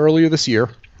earlier this year,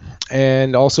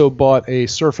 and also bought a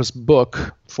Surface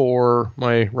Book for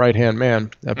my right-hand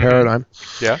man at Paradigm.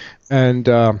 Yeah.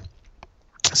 And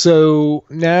so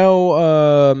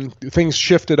now things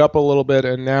shifted up a little bit,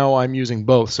 and now I'm using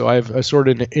both. So I sort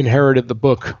of inherited the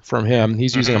book from him.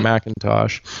 He's using a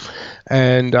Macintosh,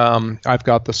 and I've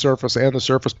got the Surface and the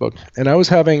Surface Book. And I was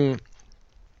having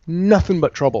nothing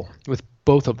but trouble with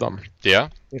both of them. Yeah.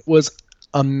 It was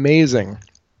amazing.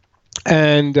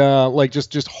 And like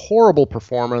just horrible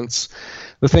performance.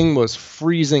 The thing was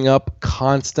freezing up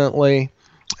constantly,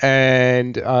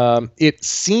 and it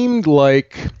seemed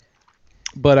like,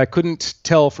 but I couldn't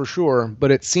tell for sure,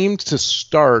 but it seemed to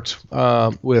start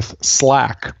with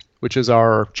Slack, which is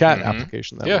our chat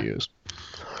application that we use.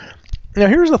 Now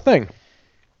here's the thing.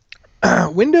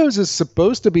 Windows is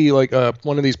supposed to be like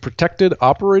one of these protected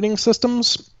operating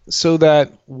systems, so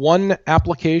that one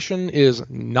application is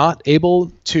not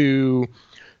able to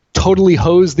totally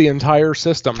hose the entire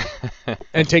system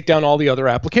and take down all the other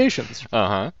applications.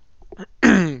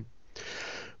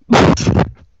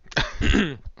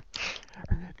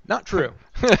 Not true.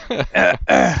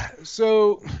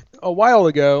 So a while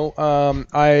ago,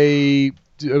 it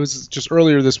was just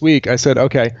earlier this week, I said,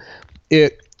 okay,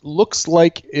 it looks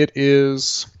like it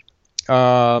is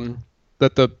that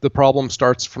the problem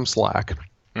starts from Slack.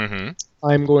 Mm-hmm.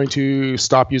 I'm going to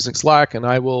stop using Slack, and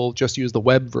I will just use the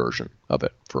web version of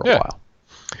it for a while.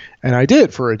 And I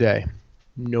did for a day.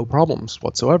 No problems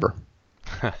whatsoever.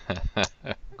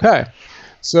 Okay.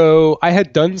 So I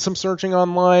had done some searching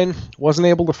online, wasn't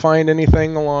able to find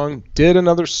anything along, did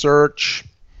another search,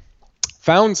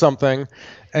 found something,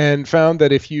 and found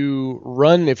that if you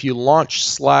launch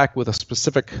Slack with a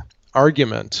specific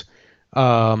argument,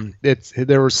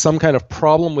 there was some kind of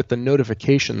problem with the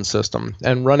notification system,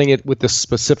 and running it with this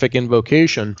specific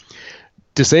invocation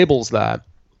disables that.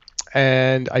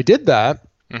 And I did that,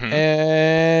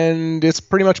 and it's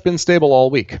pretty much been stable all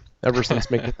week ever since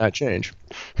making that change.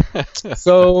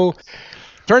 So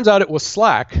turns out it was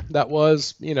Slack that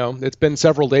was, it's been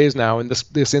several days now, and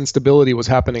this instability was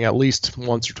happening at least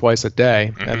once or twice a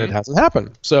day, and it hasn't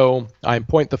happened. So I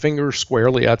point the finger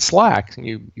squarely at Slack,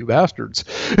 you bastards,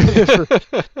 for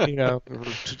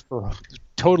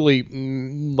totally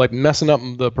like messing up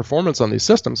the performance on these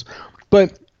systems.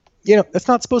 But it's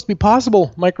not supposed to be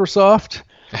possible, Microsoft.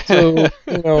 So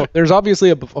there's obviously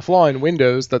a flaw in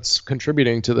Windows that's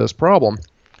contributing to this problem.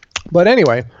 But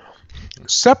anyway,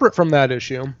 separate from that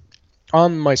issue,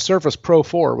 on my Surface Pro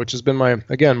 4, which has been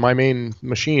my main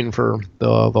machine for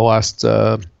the last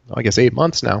 8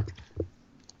 months now,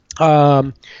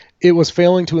 it was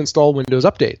failing to install Windows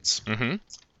updates. Mm-hmm.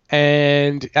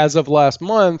 And as of last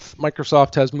month,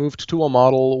 Microsoft has moved to a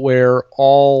model where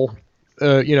all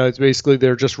it's basically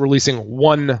they're just releasing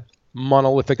one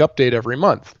monolithic update every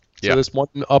month. So this one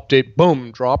update,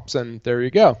 boom, drops, and there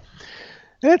you go.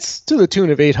 And it's to the tune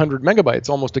of 800 megabytes,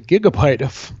 almost a gigabyte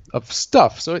of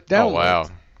stuff. So it downloads. Oh, wow.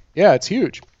 Yeah, it's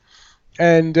huge.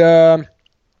 And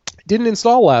didn't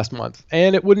install last month,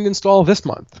 and it wouldn't install this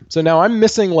month. So now I'm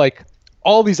missing like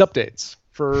all these updates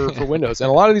for Windows, and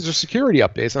a lot of these are security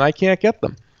updates, and I can't get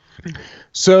them.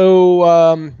 So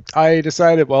I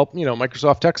decided,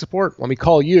 Microsoft Tech Support, let me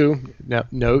call you. Now,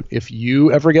 note, if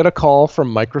you ever get a call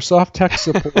from Microsoft Tech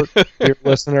Support, dear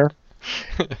listener,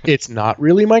 it's not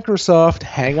really Microsoft.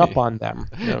 Hang up on them,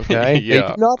 okay? They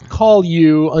do not call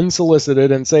you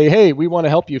unsolicited and say, hey, we want to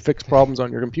help you fix problems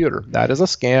on your computer. That is a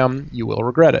scam. You will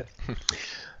regret it.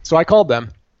 So I called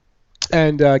them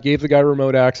and gave the guy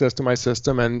remote access to my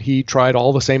system, and he tried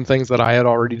all the same things that I had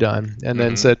already done, and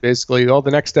then said basically, the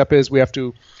next step is we have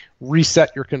to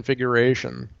reset your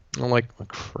configuration. I'm like,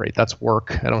 great, that's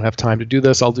work. I don't have time to do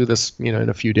this. I'll do this, in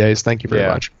a few days. Thank you very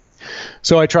much.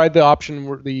 So I tried the option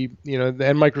where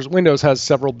and Microsoft Windows has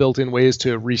several built-in ways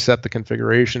to reset the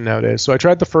configuration nowadays. So I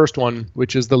tried the first one,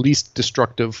 which is the least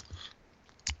destructive.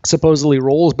 Supposedly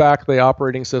rolls back the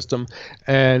operating system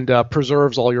and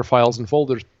preserves all your files and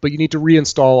folders, but you need to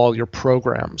reinstall all your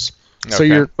programs. Okay. So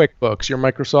your QuickBooks, your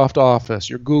Microsoft Office,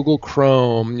 your Google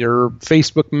Chrome, your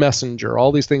Facebook Messenger,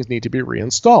 all these things need to be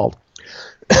reinstalled.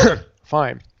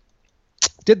 Fine.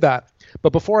 Did that.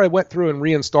 But before I went through and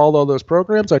reinstalled all those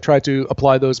programs, I tried to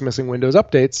apply those missing Windows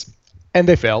updates, and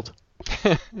they failed.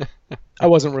 I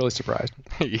wasn't really surprised.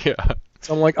 Yeah.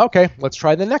 So I'm like, okay, let's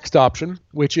try the next option,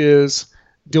 which is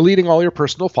deleting all your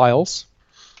personal files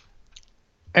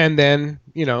and then,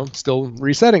 still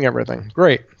resetting everything.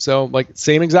 Great. So like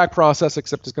same exact process,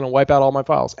 except it's going to wipe out all my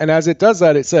files. And as it does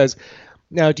that, it says,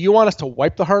 now, do you want us to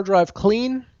wipe the hard drive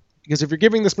clean? Because if you're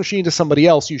giving this machine to somebody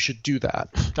else, you should do that.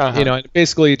 And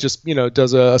basically it just,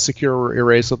 does a secure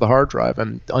erase of the hard drive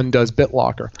and undoes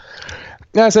BitLocker.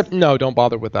 And I said, no, don't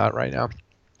bother with that right now.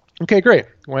 Okay, great.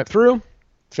 Went through,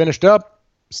 finished up,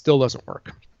 still doesn't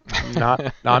work.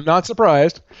 I'm not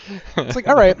surprised. It's like,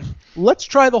 all right, let's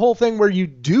try the whole thing where you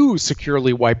do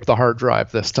securely wipe the hard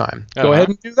drive this time. Go ahead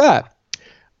and do that.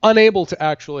 Unable to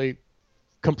actually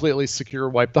completely secure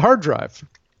wipe the hard drive.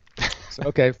 So,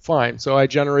 okay, fine. So I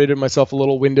generated myself a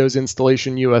little Windows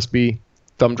installation USB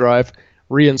thumb drive,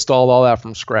 reinstalled all that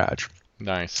from scratch.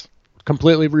 Nice.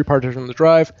 Completely repartitioned the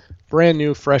drive, brand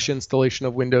new, fresh installation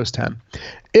of Windows 10.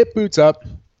 It boots up,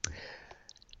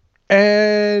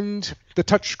 and the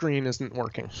touchscreen isn't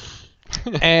working.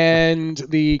 And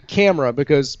the camera,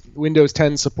 because Windows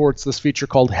 10 supports this feature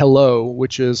called Hello,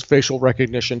 which is facial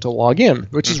recognition to log in,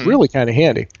 which is really kind of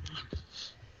handy.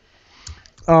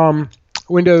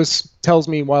 Windows tells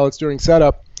me while it's doing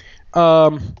setup,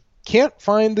 can't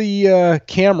find the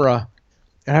camera,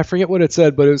 and I forget what it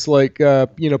said, but it was like,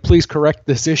 please correct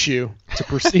this issue to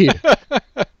proceed.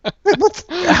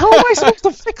 How am I supposed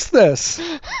to fix this?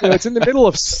 It's in the middle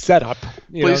of setup.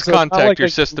 Please contact your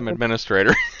system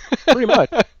administrator. Pretty much.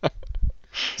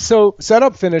 So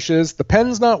setup finishes, the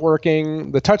pen's not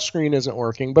working, the touchscreen isn't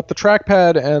working, but the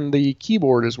trackpad and the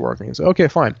keyboard is working. So, okay,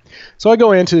 fine. So I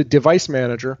go into Device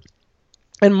Manager,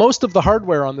 and most of the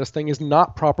hardware on this thing is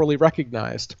not properly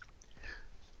recognized.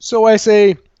 So I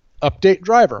say, update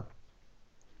driver.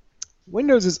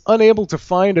 Windows is unable to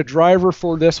find a driver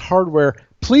for this hardware.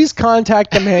 Please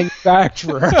contact the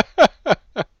manufacturer.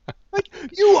 Like,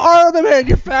 you are the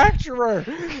manufacturer.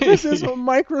 This is a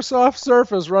Microsoft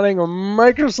Surface running a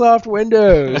Microsoft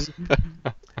Windows.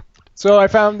 So I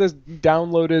found this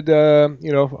downloaded,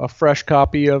 a fresh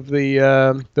copy of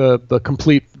the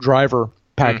complete driver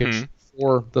package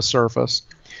for the Surface.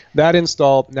 That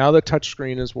installed. Now the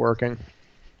touchscreen is working.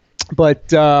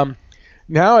 But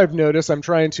now I've noticed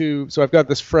so I've got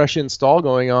this fresh install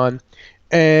going on,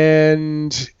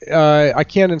 and I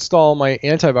can't install my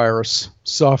antivirus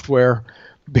software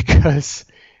because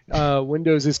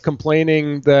Windows is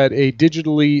complaining that a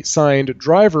digitally signed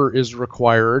driver is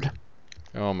required.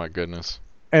 Oh my goodness.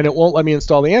 And it won't let me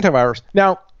install the antivirus.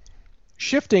 Now,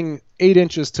 shifting 8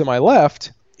 inches to my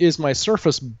left is my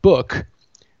Surface Book,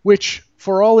 which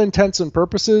for all intents and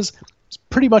purposes is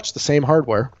pretty much the same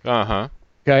hardware. Uh-huh.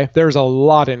 Okay, there's a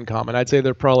lot in common. I'd say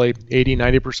they're probably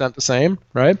 80-90% the same,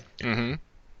 right? Mm-hmm.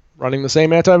 Running the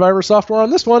same antivirus software on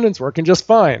this one, it's working just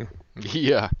fine.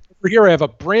 Yeah. Over here, I have a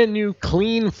brand new,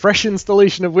 clean, fresh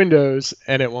installation of Windows,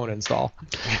 and it won't install.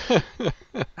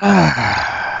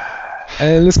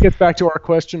 And this gets back to our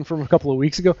question from a couple of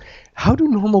weeks ago. How do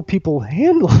normal people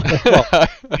handle it? Well,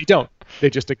 they don't. They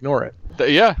just ignore it.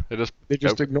 Yeah. They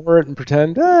just ignore it and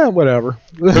pretend, whatever.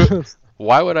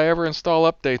 Why would I ever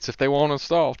install updates if they won't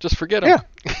install? Just forget them.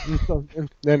 Yeah.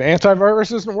 And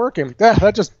antivirus isn't working.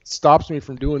 That just stops me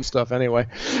from doing stuff anyway.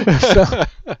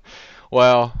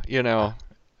 Well,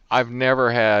 I've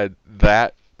never had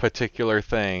that particular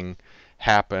thing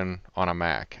happen on a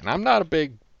Mac. And I'm not a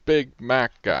big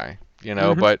Mac guy,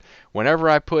 but whenever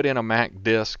I put in a Mac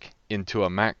disk into a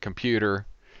Mac computer,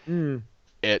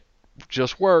 it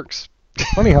just works.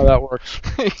 Funny how that works.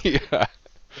 Yeah.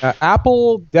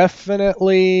 Apple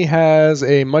definitely has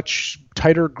a much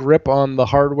tighter grip on the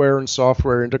hardware and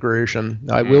software integration.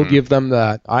 I will give them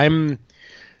that. I'm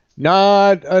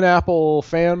not an Apple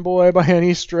fanboy by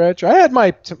any stretch. I had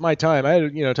my time. I had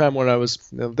a time when I was,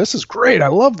 this is great. I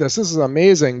love this. This is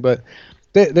amazing. But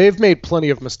they've made plenty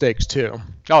of mistakes too.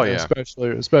 Oh yeah,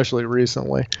 especially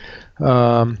recently.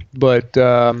 But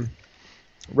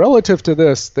relative to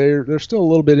this, they're still a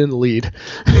little bit in the lead.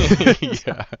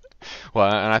 Yeah. Well,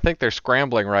 and I think they're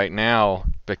scrambling right now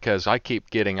because I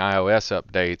keep getting iOS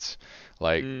updates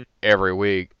like every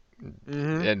week,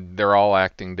 and they're all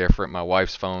acting different. My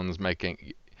wife's phone's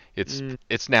making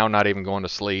it's now not even going to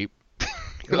sleep.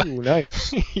 Ooh,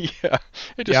 nice. Yeah,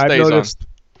 it just I've stays noticed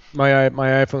my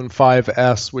iPhone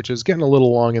 5S, which is getting a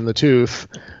little long in the tooth,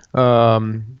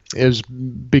 is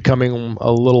becoming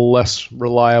a little less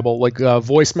reliable. Like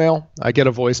voicemail, I get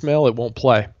a voicemail, it won't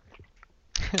play.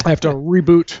 I have to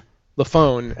reboot the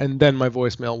phone, and then my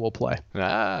voicemail will play.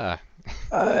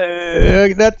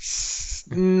 That's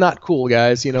not cool,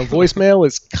 guys. Voicemail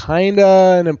is kind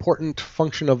of an important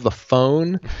function of the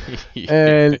phone,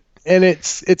 and And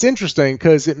it's interesting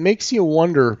because it makes you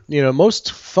wonder.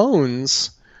 Most phones,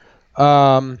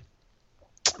 most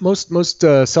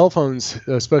cell phones,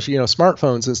 especially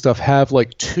smartphones and stuff, have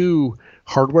like two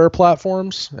hardware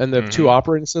platforms, and the two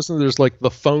operating systems. There's like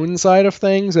the phone side of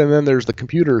things, and then there's the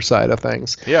computer side of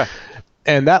things. Yeah.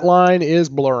 And that line is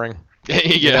blurring.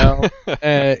 Yeah.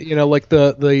 Like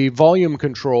the volume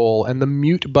control and the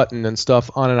mute button and stuff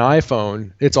on an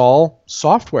iPhone, it's all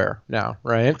software now,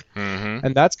 right? Mm-hmm.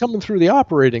 And that's coming through the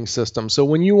operating system. So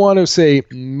when you want to say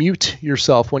mute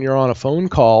yourself when you're on a phone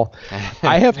call,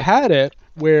 I have had it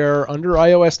where under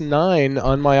iOS 9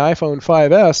 on my iPhone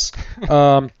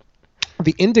 5S,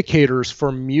 the indicators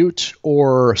for mute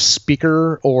or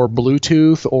speaker or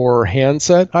Bluetooth or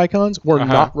handset icons were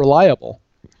not reliable.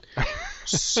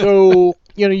 So,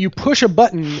 you push a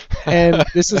button, and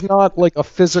this is not like a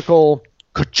physical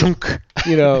ka-chunk,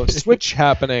 switch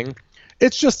happening.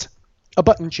 It's just a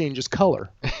button changes color.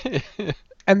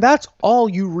 And that's all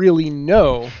you really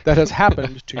know that has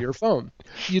happened to your phone.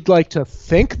 You'd like to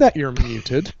think that you're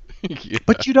muted,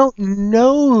 but you don't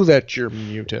know that you're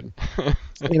muted.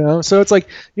 So it's like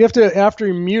you have to, after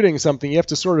you're muting something, you have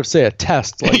to sort of say a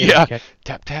test. Like,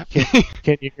 tap, tap.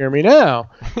 Can you hear me now?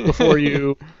 Before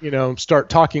you, start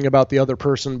talking about the other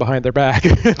person behind their back,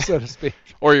 so to speak.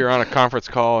 Or you're on a conference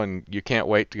call and you can't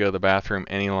wait to go to the bathroom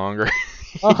any longer.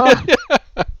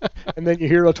 And then you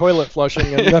hear a toilet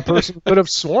flushing, and that person could have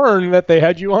sworn that they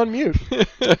had you on mute.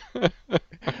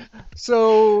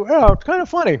 So, yeah, it's kind of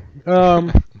funny.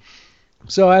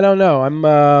 So I don't know.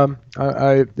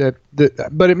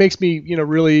 But it makes me,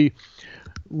 really,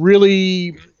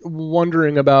 really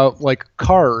wondering about like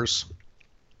cars.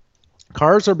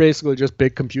 Cars are basically just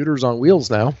big computers on wheels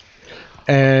now,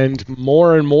 and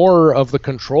more of the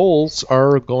controls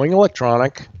are going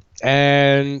electronic.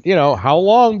 And how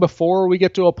long before we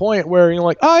get to a point where you're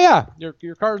like, oh yeah,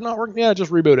 your car's not working? Yeah,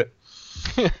 just reboot it.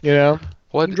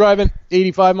 What? You're driving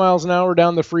 85 miles an hour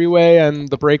down the freeway and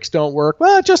the brakes don't work.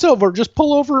 Well, just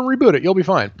pull over and reboot it. You'll be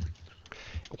fine.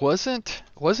 Wasn't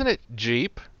it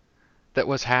Jeep that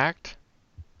was hacked?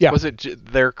 Yeah. Was it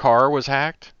their car was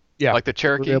hacked? Yeah. Like the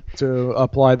Cherokee? They were able to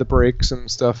apply the brakes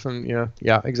and stuff, and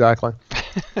yeah, exactly.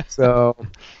 So,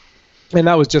 and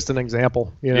that was just an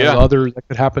example. Others that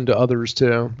could happen to others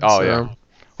too. Oh yeah.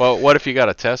 Well, what if you got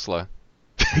a Tesla?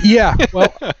 Yeah,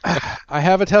 well, I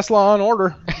have a Tesla on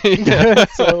order.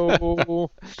 So,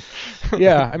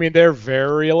 yeah, I mean, they're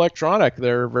very electronic.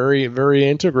 They're very, very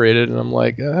integrated, and I'm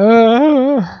like,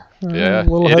 yeah, a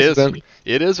little hesitant.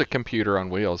 It is a computer on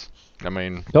wheels. I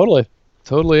mean, totally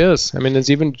is. I mean, it's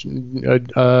even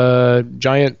a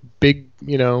giant, big,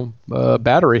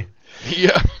 battery.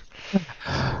 Yeah.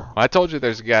 I told you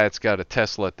there's a guy that's got a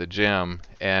Tesla at the gym,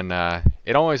 and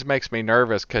it always makes me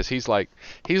nervous because he's like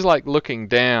looking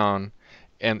down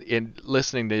and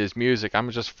listening to his music.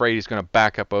 I'm just afraid he's going to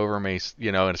back up over me,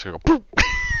 and it's going to go.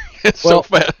 It's so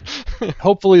fast.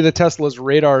 Hopefully, the Tesla's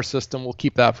radar system will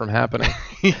keep that from happening.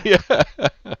 Yeah,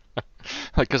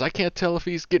 because I can't tell if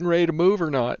he's getting ready to move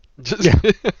or not. Just no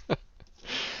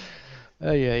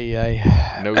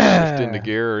shift into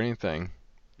gear or anything.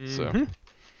 Mm-hmm. So.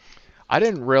 I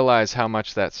didn't realize how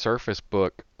much that Surface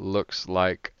Book looks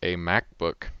like a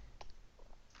MacBook.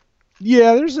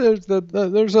 Yeah, there's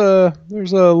a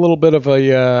little bit of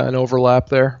an overlap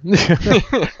there,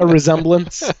 a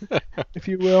resemblance, if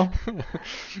you will.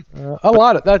 A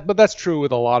lot of that, but that's true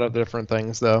with a lot of different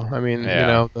things, though. I mean,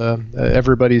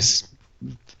 everybody's.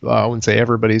 I wouldn't say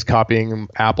everybody's copying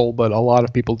Apple, but a lot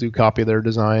of people do copy their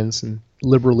designs and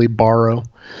liberally borrow.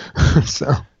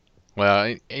 So.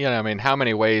 Well, I mean, how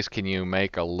many ways can you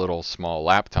make a little small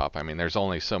laptop? I mean, there's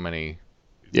only so many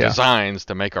designs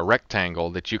to make a rectangle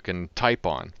that you can type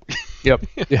on. Yep.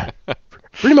 Yeah.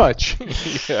 Pretty much.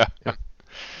 Yeah.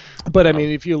 But I mean,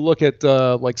 if you look at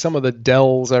like some of the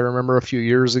Dells, I remember a few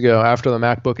years ago after the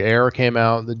MacBook Air came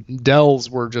out, the Dells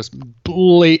were just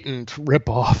blatant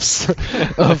ripoffs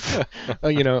of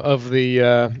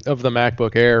the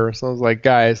MacBook Air. So I was like,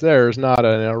 guys, there's not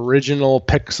an original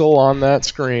pixel on that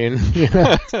screen.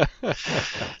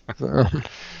 So.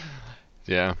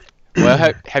 Yeah.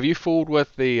 Well, have you fooled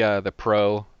with the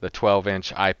Pro, the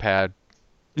 12-inch iPad?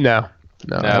 No,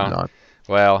 I have not.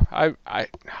 Well, I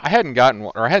hadn't gotten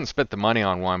one, or I hadn't spent the money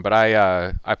on one, but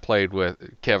I played with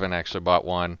Kevin. Actually bought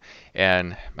one,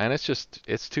 and man,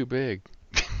 it's too big.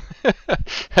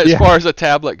 As far as a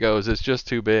tablet goes, it's just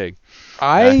too big.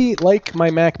 I like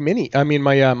my Mac Mini. I mean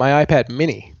my iPad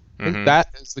Mini. I think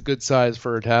that is the good size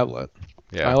for a tablet.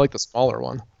 Yeah, I like the smaller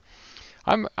one.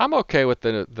 I'm okay with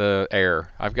the Air.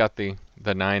 I've got the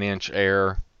 9-inch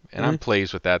Air, and I'm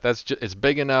pleased with that. It's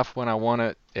big enough when I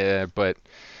want it, but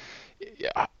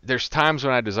there's times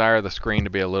when I desire the screen to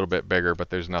be a little bit bigger, but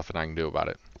there's nothing I can do about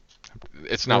it.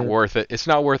 It's not worth it. It's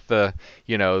not worth the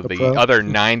other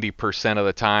 90% of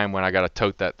the time when I got to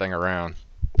tote that thing around.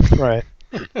 Right.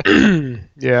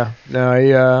 Yeah. No,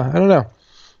 I don't know.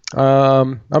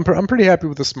 I'm pretty happy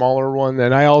with the smaller one,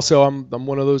 and I'm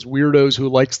one of those weirdos who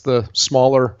likes the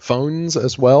smaller phones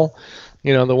as well.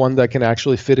 The one that can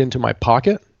actually fit into my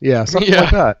pocket. Yeah, something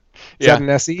like that. Is that an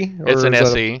SE? It's an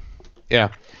SE. Yeah.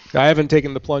 I haven't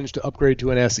taken the plunge to upgrade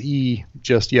to an SE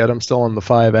just yet. I'm still on the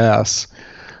 5S.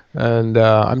 And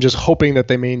I'm just hoping that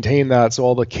they maintain that, so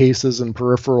all the cases and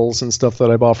peripherals and stuff that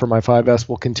I bought for my 5S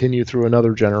will continue through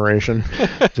another generation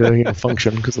to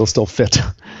function, because they'll still fit.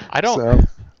 I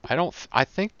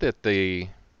think that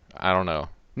I don't know.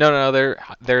 No, they're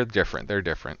different. They're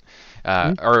different.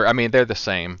 Or I mean, they're the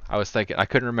same. I was thinking, I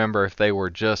couldn't remember if they were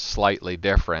just slightly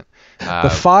different. The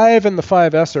 5 and the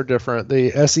 5S are different.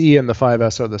 The SE and the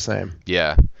 5S are the same.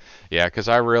 Yeah. Yeah, because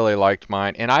I really liked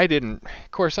mine, and I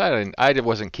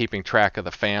wasn't keeping track of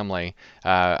the family.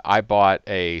 I bought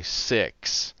a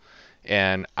 6,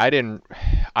 and I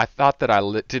thought that I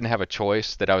didn't have a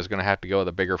choice, that I was going to have to go with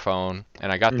a bigger phone,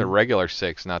 and I got the regular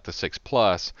 6, not the 6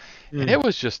 Plus, and it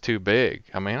was just too big.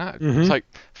 I mean, it's like,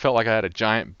 felt like I had a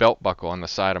giant belt buckle on the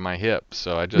side of my hip,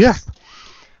 so I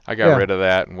got rid of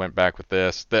that and went back with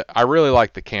this. I really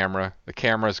like the camera. The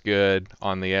camera's good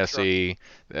on the SE.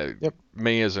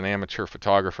 Me as an amateur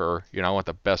photographer, I want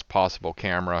the best possible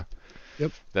camera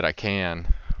that I can.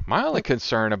 My only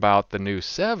concern about the new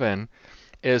 7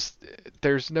 is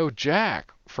there's no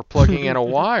jack for plugging in a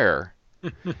wire.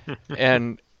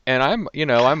 And I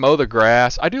mow the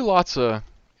grass. I do lots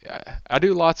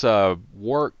of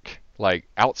work, like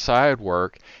outside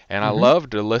work, and I love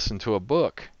to listen to a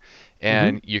book.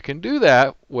 And you can do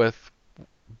that with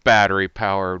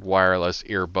battery-powered wireless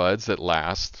earbuds that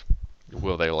last.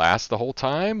 Will they last the whole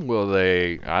time? Will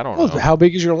they? I don't know. How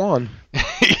big is your lawn?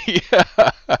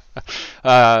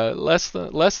 Less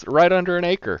right under an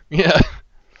acre. Yeah.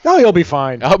 Oh, you'll be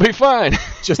fine. I'll be fine.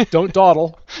 Just don't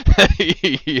dawdle.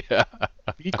 Yeah.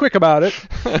 Be quick about it.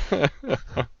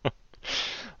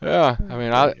 Yeah. I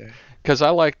mean, because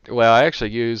I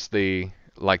actually use the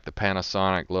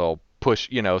Panasonic little push,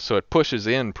 so it pushes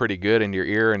in pretty good into your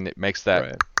ear, and it makes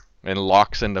that and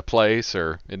locks into place,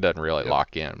 or it doesn't really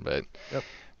lock in,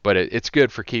 but it's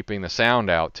good for keeping the sound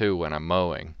out too when I'm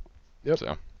mowing. Yep.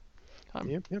 So I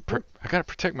gotta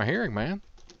protect my hearing, man.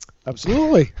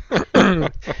 Absolutely.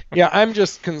 Yeah, I'm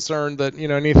just concerned that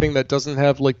anything that doesn't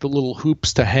have like the little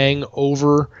hoops to hang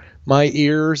over my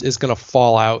ears is gonna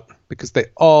fall out, because they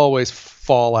always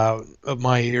fall out of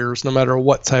my ears, no matter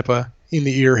what type of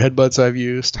in-the-ear headbuds I've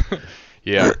used.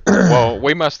 Yeah. Well,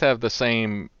 we must have the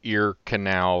same ear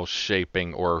canal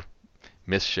shaping, or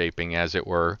misshaping, as it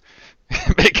were,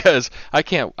 because I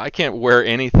can't wear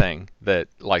anything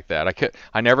like that.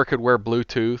 I never could wear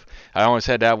Bluetooth. I always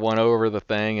had to have one over the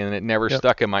thing, and it never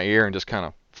stuck in my ear and just kind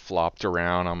of flopped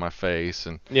around on my face.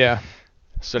 And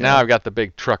so now I've got the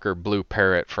big trucker Blue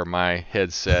Parrot for my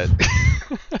headset.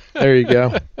 There you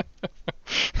go.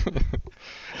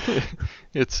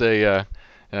 It's a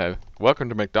welcome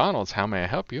to McDonald's. How may I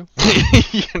help you?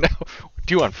 Do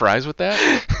you want fries with that?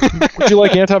 Would you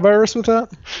like antivirus with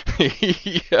that?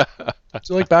 Yeah. Would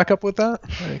you like backup with that?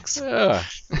 Thanks. Yeah.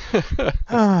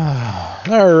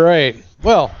 All right.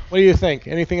 Well, what do you think?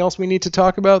 Anything else we need to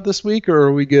talk about this week, or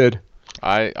are we good?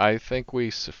 I think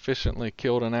we sufficiently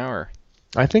killed an hour.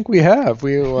 I think we have.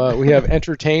 We have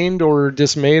entertained or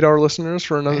dismayed our listeners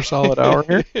for another solid hour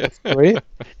here. That's great.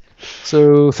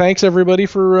 So thanks everybody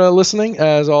for listening.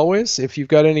 As always, if you've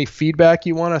got any feedback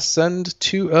you want to send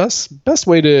to us, best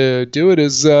way to do it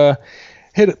is hit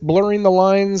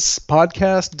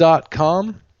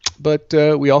blurringthelinespodcast.com. But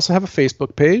we also have a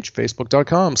Facebook page,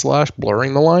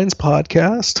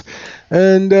 facebook.com/blurringthelinespodcast.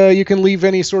 And you can leave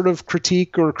any sort of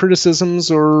critique or criticisms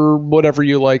or whatever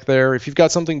you like there. If you've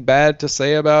got something bad to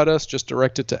say about us, just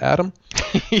direct it to Adam.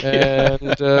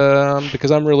 And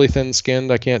because I'm really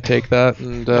thin-skinned, I can't take that.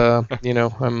 And,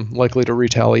 I'm likely to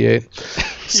retaliate.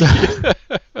 So.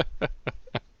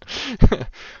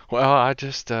 Well, I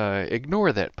just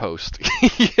ignore that post.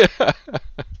 Yeah.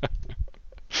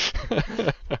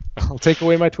 I'll take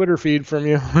away my Twitter feed from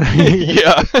you.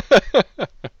 Yeah.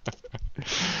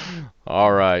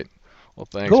 All right. Well,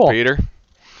 thanks, Peter.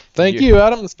 Thank you,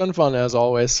 Adam. It's been fun, as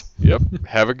always. Yep.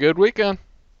 Have a good weekend.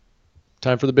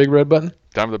 Time for the big red button.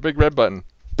 Time for the big red button.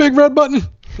 Big red button.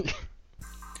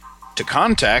 To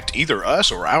contact either us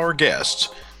or our guests,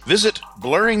 visit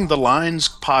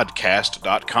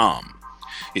blurringthelinespodcast.com.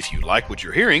 If you like what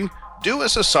you're hearing, Do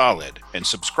us a solid and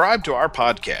subscribe to our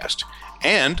podcast,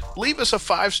 and leave us a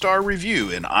 5-star review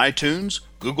in iTunes,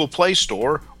 Google Play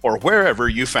Store, or wherever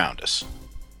you found us.